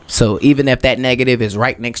survives. So even if that negative is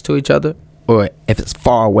right next to each other, or if it's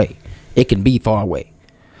far away, it can be far away.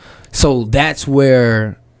 So that's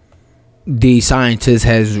where the scientist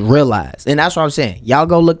has realized, and that's what I'm saying. Y'all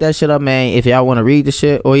go look that shit up, man. If y'all want to read the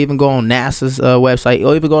shit, or even go on NASA's website,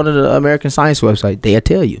 or even go to the American Science website, they'll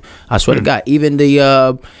tell you. I swear to God, even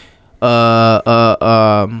the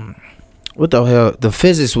what the hell, the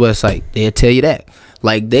physics website, they'll tell you that.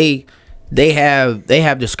 Like they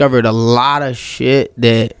have discovered a lot of shit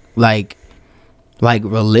that like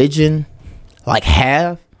religion like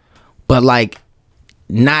have, but like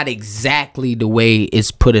not exactly the way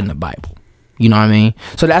it's put in the Bible. You know what I mean?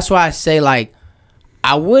 So that's why I say, like,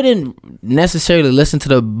 I wouldn't necessarily listen to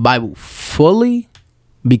the Bible fully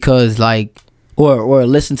because like or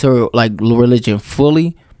listen to like religion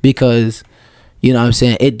fully because, you know what I'm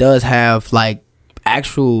saying, it does have like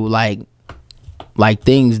actual like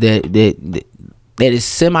things that is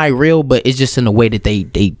semi real, but it's just in the way that they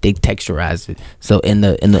texturize it. So in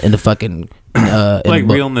the fucking Like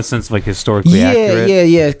real in the sense of like historically accurate.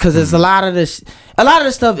 yeah, because there's a lot of this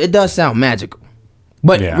stuff, it does sound magical,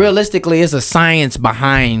 but Yeah. realistically it's a science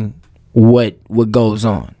behind what goes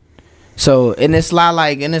on. So it's not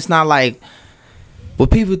like what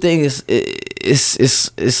people think is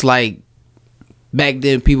it's like back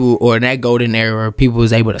then people, or in that golden era, people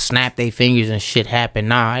was able to snap their fingers and shit happened.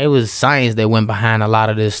 Nah, it was science that went behind a lot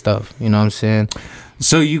of this stuff. You know what I'm saying?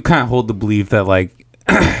 So you kind of hold the belief that like,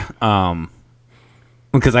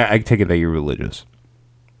 because I take it that you're religious.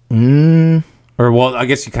 Or well, I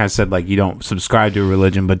guess you kind of said like you don't subscribe to a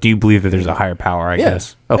religion, but do you believe that there's a higher power? I Yeah.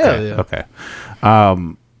 guess. Okay. Hell yeah. Okay.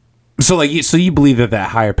 So you believe that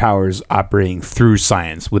higher power is operating through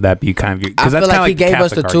science? Would that be kind of your? I feel like he gave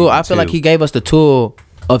us the tool. I feel like he gave us the tool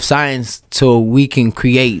of science so we can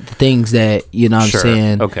create things that, you know what I'm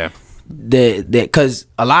saying. Okay. That because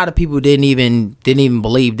a lot of people didn't even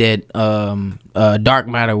believe that dark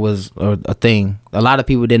matter was a thing. A lot of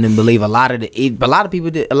people didn't believe a lot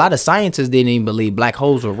of scientists didn't even believe black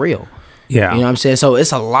holes were real. Yeah. You know what I'm saying? So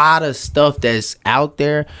it's a lot of stuff that's out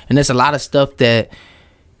there, and there's a lot of stuff that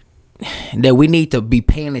we need to be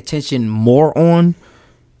paying attention more on,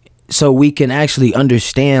 so we can actually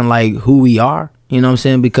understand like who we are. You know what I'm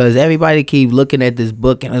saying? Because everybody keep looking at this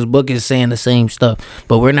book, and this book is saying the same stuff,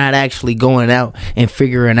 but we're not actually going out and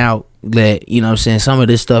figuring out that, you know what I'm saying, some of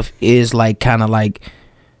this stuff is like kind of like,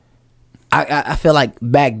 I feel like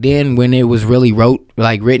back then when it was really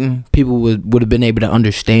written, people would have been able to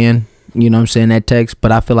understand, you know what I'm saying, that text.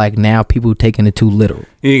 But I feel like now people taking it too literal.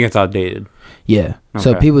 You think it's outdated? Yeah. Okay.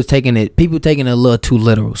 So people taking it a little too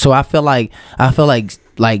literal. So I feel like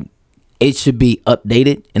it should be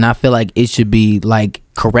updated, and I feel like it should be like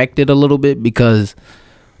corrected a little bit, because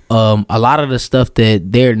a lot of the stuff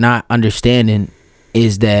that they're not understanding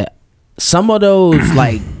is that some of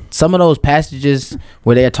those passages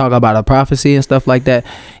where they're talking about a prophecy and stuff like that,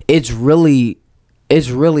 it's really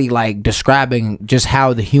like describing just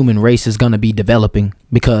how the human race is going to be developing,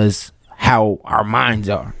 because how our minds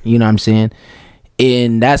are, you know what I'm saying?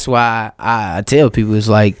 And that's why I tell people, it's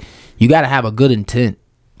like, you got to have a good intent,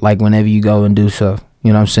 like whenever you go and do stuff,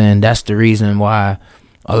 you know what I'm saying? That's the reason why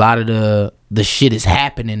a lot of the shit is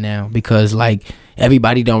happening now, because like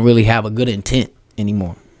everybody don't really have a good intent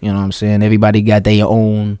anymore. You know what I'm saying? Everybody got their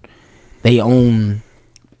own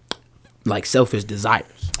like selfish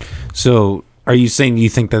desires. So are you saying you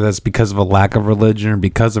think that that's because of a lack of religion or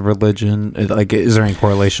because of religion? Like, is there any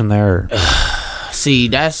correlation there? See,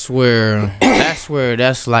 that's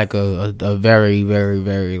like a very, very,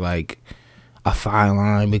 very like a fine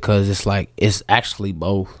line, because it's like, it's actually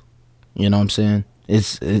both. You know what I'm saying?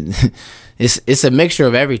 It's a mixture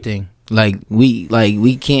of everything. Like we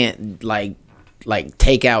can't like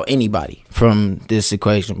take out anybody from this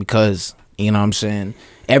equation, because, you know what I'm saying,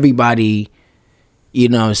 everybody, you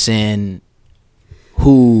know what I'm saying,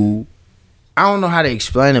 who, I don't know how to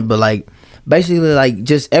explain it, but like basically like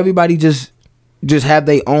just everybody just have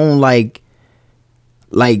their own like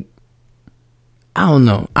I don't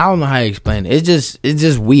know how to explain it. It's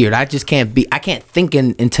just weird. I can't think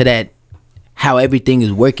into that, how everything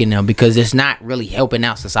is working now, because it's not really helping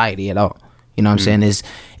out society at all. You know what I'm saying?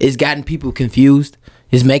 It's gotten people confused.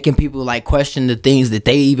 It's making people like question the things that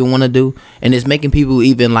they even want to do, and it's making people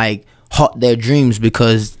even like halt their dreams,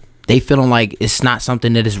 because they feeling like it's not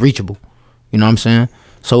something that is reachable. You know what I'm saying?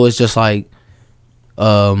 So it's just like,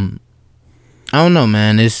 I don't know,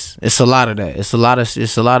 man. It's a lot of that. It's a lot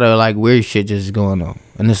of like weird shit just going on,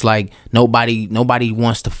 and it's like nobody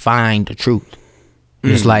wants to find the truth.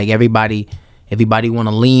 It's like everybody want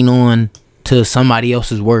to lean on to somebody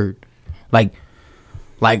else's word. Like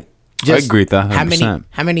just, I agree with that 100%.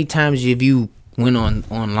 How many times have you went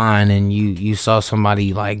online and you saw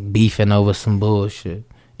somebody like beefing over some bullshit,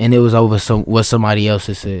 and it was over what somebody else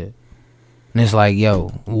has said, and it's like, yo,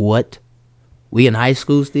 what? We in high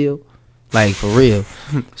school still? Like, for real.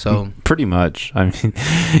 So pretty much. I mean,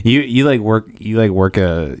 you work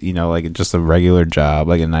a, you know, like just a regular job,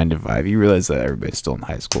 like a 9 to 5. You realize that everybody's still in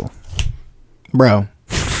high school, bro.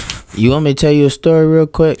 You want me to tell you a story real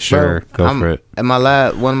quick? Sure, bro? go for it. At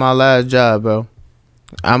one of my last jobs, bro,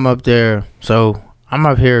 I'm up there. So I'm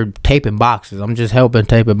up here taping boxes. I'm just helping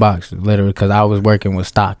taping boxes, literally, because I was working with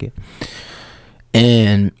stocking.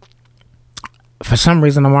 And for some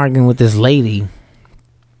reason, I'm arguing with this lady,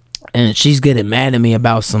 and she's getting mad at me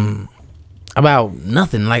about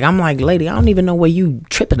nothing. Like, I'm like, lady, I don't even know what you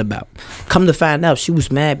tripping about. Come to find out, she was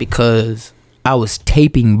mad because I was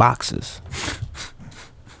taping boxes.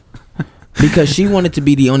 Because she wanted to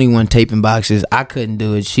be the only one taping boxes. I couldn't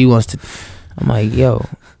do it. She wants to. I'm like, yo,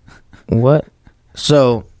 what?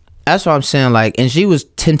 So that's what I'm saying. Like, and she was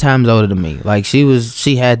 10 times older than me. Like,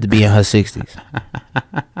 she had to be in her 60s.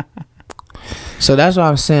 So that's what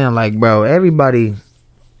I'm saying. Like, bro, everybody,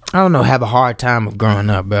 I don't know, have a hard time of growing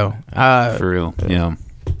up, bro. For real, yeah.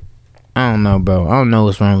 I don't know, bro. I don't know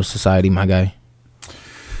what's wrong with society, my guy.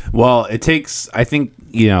 Well, it takes, I think,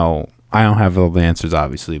 you know, I don't have all the answers,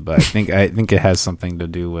 obviously, but I think it has something to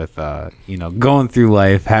do with, you know, going through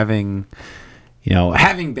life, having,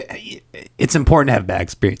 it's important to have bad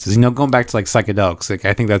experiences. You know, going back to like psychedelics, like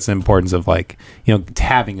I think that's the importance of like, you know,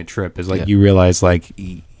 having a trip is like, you realize like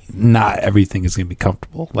not everything is going to be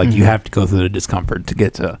comfortable. Like you have to go through the discomfort to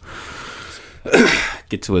get to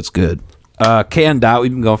what's good. KN Dot,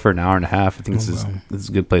 we've been going for an hour and a half. I think this is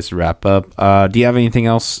a good place to wrap up. Do you have anything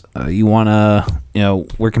else you want to,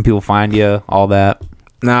 where can people find you, all that?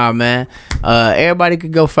 Nah, man. Everybody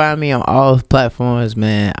could go find me on all platforms,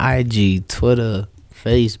 man. IG, Twitter,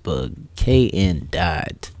 Facebook, KN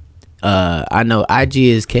Dot. I know IG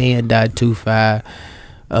is KN.25.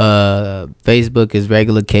 Facebook is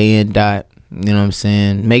regular KN Dot. You know what I'm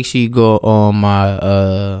saying? Make sure you go on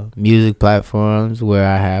my music platforms where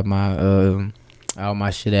I have my all my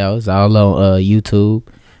shit out. It's all on YouTube.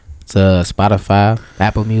 It's Spotify,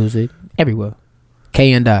 Apple Music, everywhere.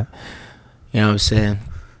 KN Dot. You know what I'm saying?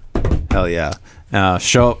 Hell yeah.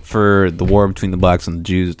 Show up for the war between the blacks and the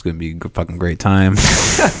Jews. It's going to be a fucking great time.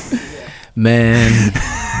 Man,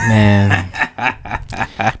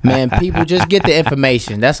 people, just get the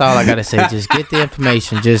information. That's all I gotta say. Just get the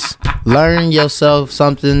information. Just learn yourself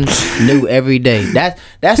something new every day.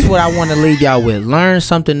 That's what I want to leave y'all with. Learn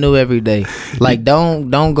something new every day. Like,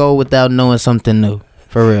 don't go without knowing something new.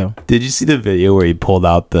 For real. Did you see the video where he pulled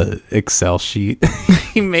out the Excel sheet?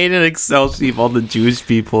 He made an Excel sheet of all the Jewish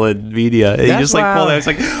people in media. And he just like pulled it out. It's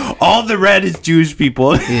like, all the red is Jewish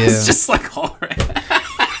people. Yeah. It's just like all red.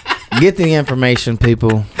 Get the information,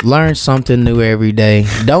 people. Learn something new every day.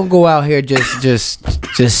 Don't go out here just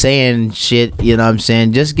saying shit, you know what I'm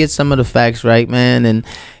saying? Just get some of the facts right, man.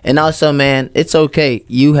 And also, man, it's okay.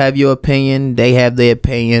 You have your opinion, they have their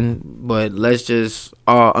opinion, but let's just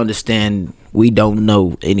all understand we don't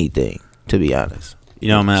know anything, to be honest. You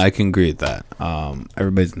know, man, I can agree with that.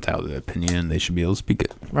 Everybody's entitled to their opinion. They should be able to speak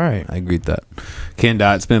it. Right. I agree with that. KN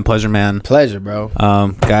Dot, it's been a pleasure, man. Pleasure, bro.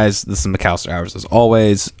 Guys, this is McAllister Hours as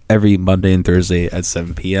always, every Monday and Thursday at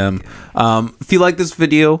 7 p.m. If you like this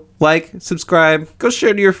video, subscribe, go share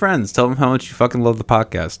it to your friends. Tell them how much you fucking love the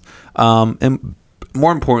podcast. And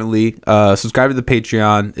more importantly, subscribe to the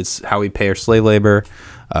Patreon. It's how we pay our slave labor.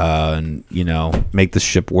 And, make the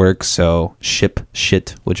ship work. So ship,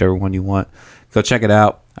 shit, whichever one you want. Go check it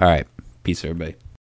out. All right. Peace, everybody.